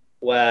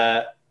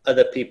where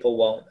other people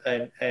won't.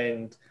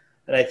 And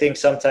I think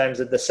sometimes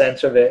at the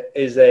center of it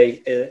is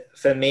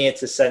for me,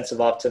 it's a sense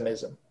of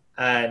optimism.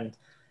 And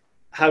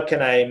how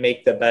can I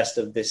make the best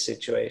of this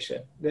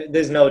situation?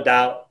 There's no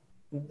doubt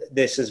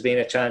this has been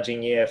a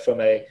challenging year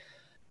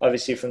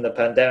obviously from the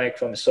pandemic,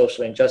 from a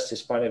social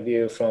injustice point of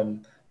view,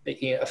 from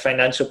a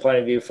financial point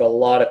of view. For a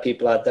lot of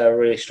people out there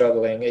really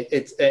struggling.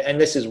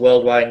 And this is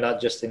worldwide,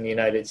 not just in the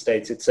United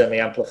States. It's certainly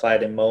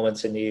amplified in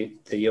moments in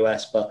the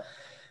US, but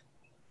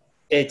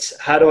it's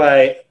how do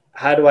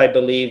I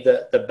believe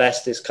that the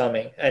best is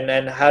coming? And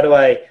then how do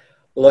I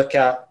look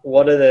at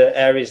what are the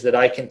areas that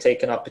I can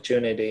take an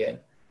opportunity in?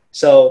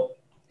 So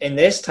in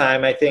this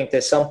time, I think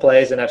there's some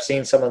players, and I've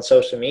seen some on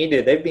social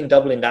media, they've been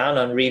doubling down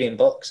on reading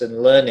books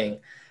and learning.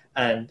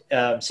 And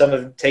some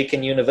have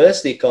taken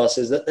university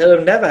courses that they'll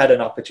have never had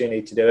an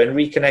opportunity to do, and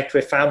reconnect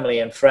with family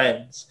and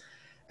friends,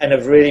 and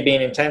have really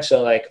been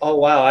intentional, like, oh,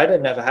 wow, I'd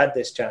have never had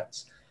this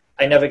chance.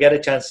 I never get a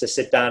chance to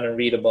sit down and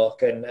read a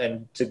book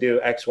and to do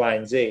X, Y,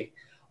 and Z,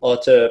 or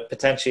to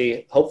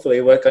potentially,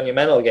 hopefully, work on your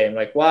mental game.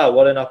 Like, wow,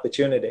 what an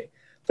opportunity.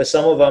 For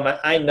some of them,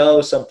 I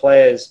know some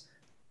players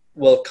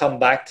will come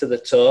back to the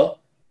tour,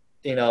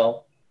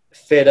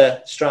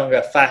 fitter,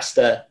 stronger,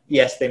 faster.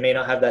 Yes, they may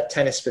not have that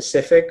tennis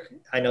specific.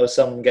 I know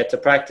some get to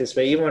practice,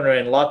 but even when we're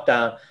in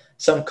lockdown,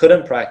 some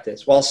couldn't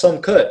practice, while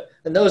some could.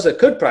 And those that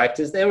could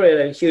practice, they were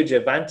at a huge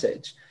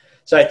advantage.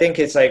 So I think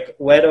it's like,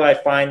 where do I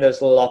find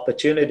those little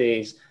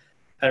opportunities,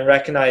 and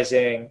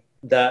recognizing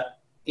that,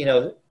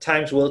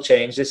 times will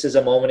change. This is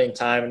a moment in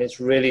time, and it's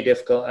really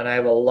difficult. And I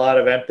have a lot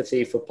of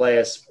empathy for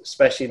players,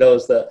 especially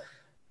those that,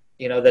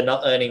 they're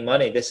not earning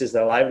money. This is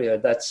their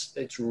livelihood.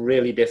 It's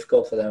really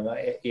difficult for them.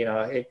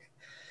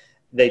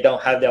 They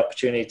don't have the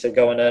opportunity to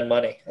go and earn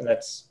money, and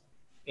that's,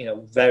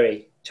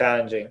 very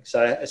challenging.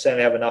 So I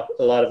certainly have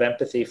a lot of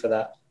empathy for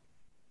that.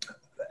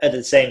 At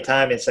the same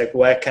time, it's like,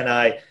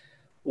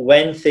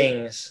 when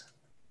things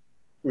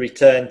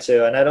return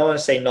to, and I don't want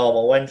to say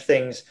normal,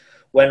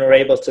 when we're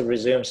able to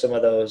resume some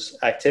of those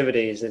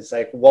activities, it's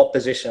like, what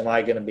position am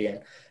I going to be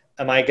in?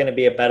 am I going to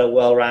be a better,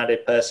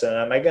 well-rounded person?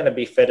 Am I going to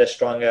be fitter,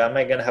 stronger? Am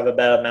I going to have a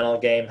better mental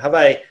game? Have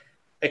I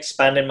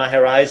expanded my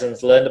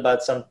horizons, learned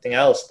about something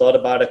else, thought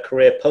about a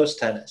career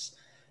post-tennis?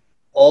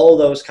 All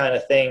those kind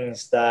of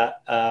things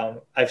that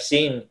I've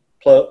seen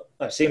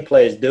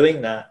players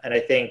doing that, and I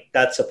think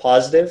that's a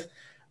positive.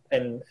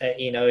 And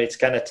it's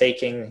kind of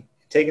taking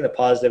the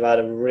positive out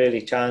of a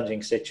really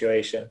challenging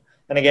situation.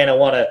 And again, I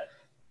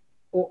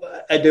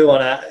do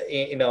want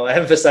to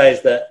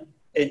emphasize that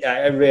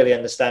I really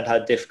understand how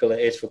difficult it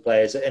is for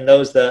players, and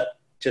those that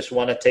just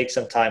want to take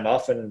some time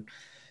off and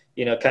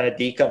kind of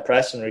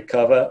decompress and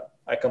recover.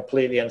 I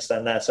completely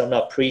understand that. So I'm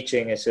not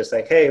preaching. It's just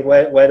like, hey,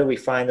 where do we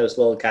find those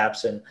little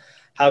gaps, and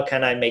how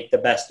can I make the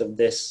best of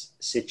this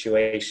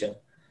situation,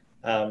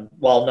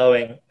 while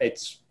knowing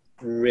it's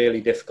really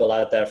difficult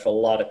out there for a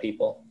lot of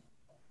people.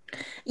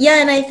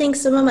 Yeah, and I think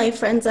some of my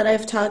friends that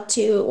I've talked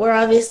to were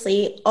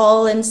obviously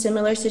all in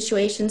similar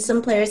situations.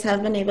 Some players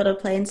have been able to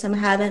play and some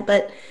haven't,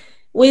 but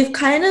we've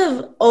kind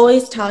of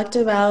always talked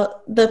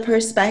about the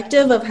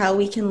perspective of how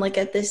we can look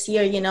at this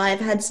year. I've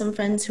had some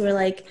friends who are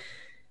like,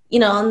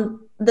 on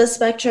the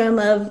spectrum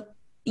of,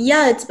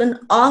 yeah, it's been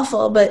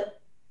awful, but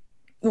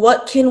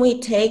what can we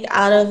take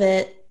out of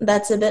it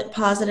that's a bit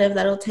positive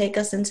that'll take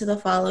us into the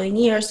following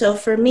year? So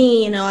for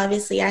me,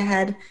 obviously I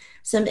had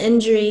some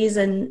injuries,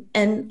 and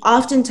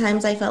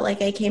oftentimes I felt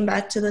like I came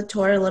back to the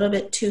tour a little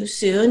bit too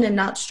soon and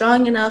not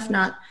strong enough,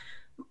 not,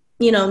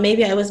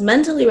 maybe I was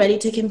mentally ready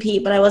to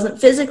compete, but I wasn't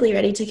physically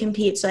ready to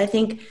compete. So I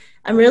think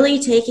I'm really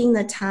taking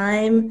the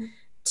time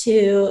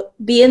to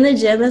be in the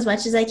gym as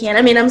much as I can.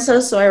 I mean, I'm so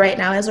sore right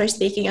now as we're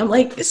speaking. I'm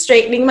like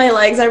straightening my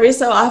legs every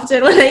so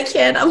often when I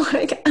can. I'm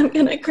like, I'm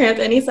going to cramp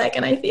any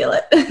second I feel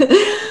it.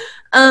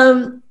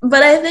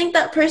 But I think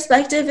that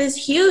perspective is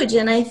huge.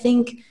 And I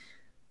think,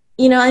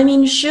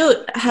 shoot,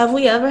 have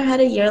we ever had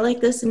a year like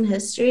this in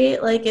history?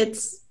 Like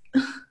it's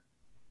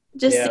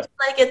just seems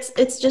like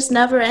it's just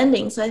never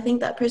ending. So I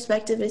think that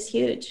perspective is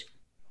huge.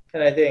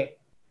 And I think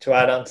to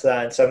add on to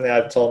that, and something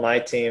I've told my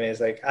team is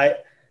like,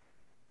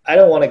 I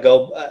don't want to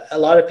go. A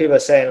lot of people are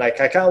saying like,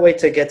 I can't wait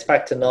till it gets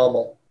back to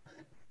normal.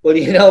 Well,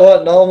 you know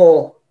what?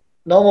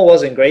 Normal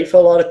wasn't great for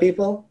a lot of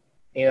people.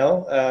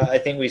 I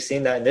think we've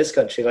seen that in this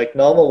country. Like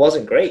normal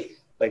wasn't great.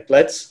 Like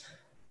let's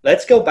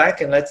go back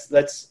and let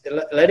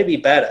it be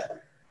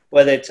better.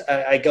 Whether it's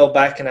I go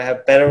back and I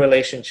have better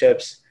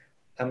relationships.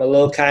 I'm a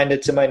little kinder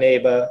to my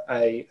neighbor.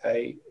 I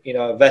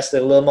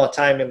invested a little more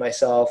time in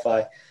myself.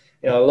 A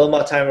little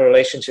more time in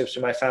relationships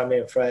with my family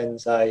and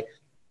friends. I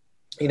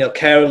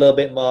care a little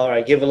bit more.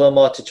 I give a little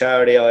more to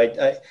charity.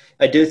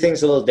 I do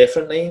things a little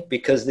differently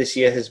because this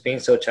year has been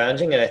so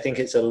challenging, and I think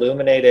it's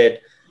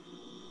illuminated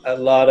a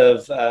lot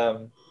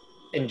of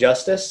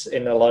injustice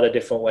in a lot of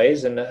different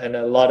ways, and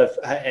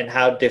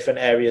how different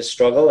areas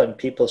struggle and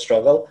people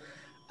struggle.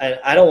 And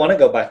I don't want to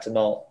go back to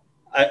normal.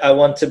 I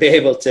want to be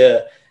able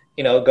to,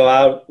 go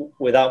out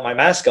without my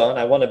mask on.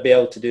 I want to be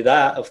able to do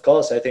that. Of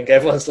course, I think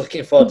everyone's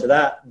looking forward to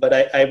that.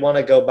 But I want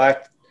to go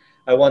back.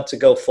 I want to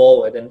go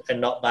forward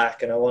and not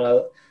back. And I want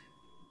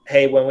to,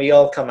 hey, when we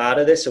all come out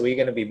of this, are we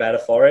going to be better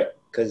for it?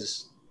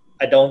 Because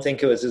I don't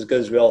think it was as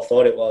good as we all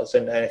thought it was.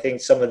 And I think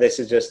some of this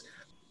is just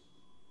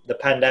the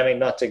pandemic,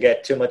 not to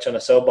get too much on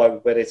a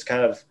soapbox, but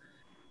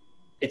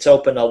it's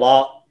opened a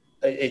lot.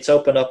 It's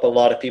opened up a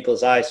lot of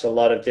people's eyes to a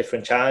lot of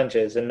different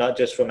challenges, and not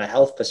just from a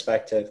health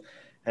perspective.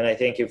 And I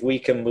think if we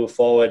can move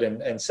forward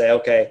and say,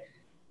 okay,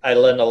 I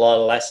learned a lot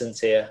of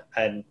lessons here,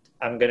 and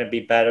I'm going to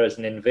be better as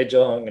an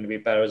individual. I'm going to be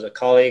better as a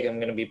colleague. I'm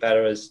going to be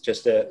better as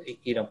just a,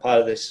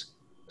 part of this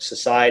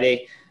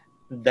society.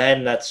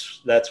 Then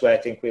that's where I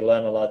think we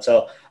learn a lot.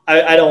 So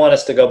I don't want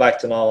us to go back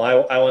to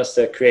normal. I want us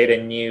to create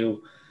a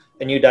new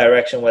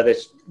direction, whether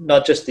it's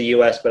not just the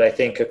US, but I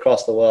think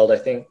across the world. I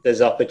think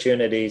there's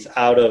opportunities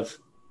out of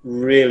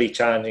really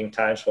challenging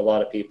times for a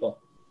lot of people.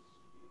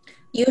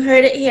 You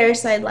heard it here,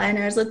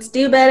 Sideliners. Let's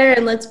do better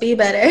and let's be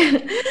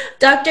better.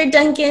 Dr.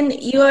 Duncan,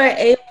 you are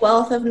a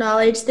wealth of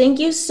knowledge. Thank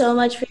you so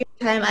much for your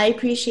time. I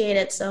appreciate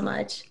it so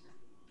much.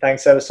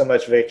 Thanks ever so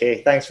much,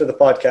 Vicky. Thanks for the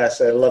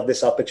podcast. I love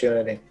this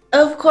opportunity.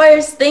 Of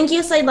course. Thank you,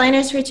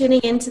 Sideliners, for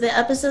tuning in to the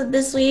episode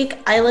this week.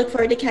 I look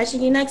forward to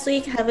catching you next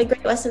week. Have a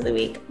great rest of the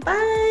week.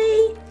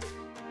 Bye.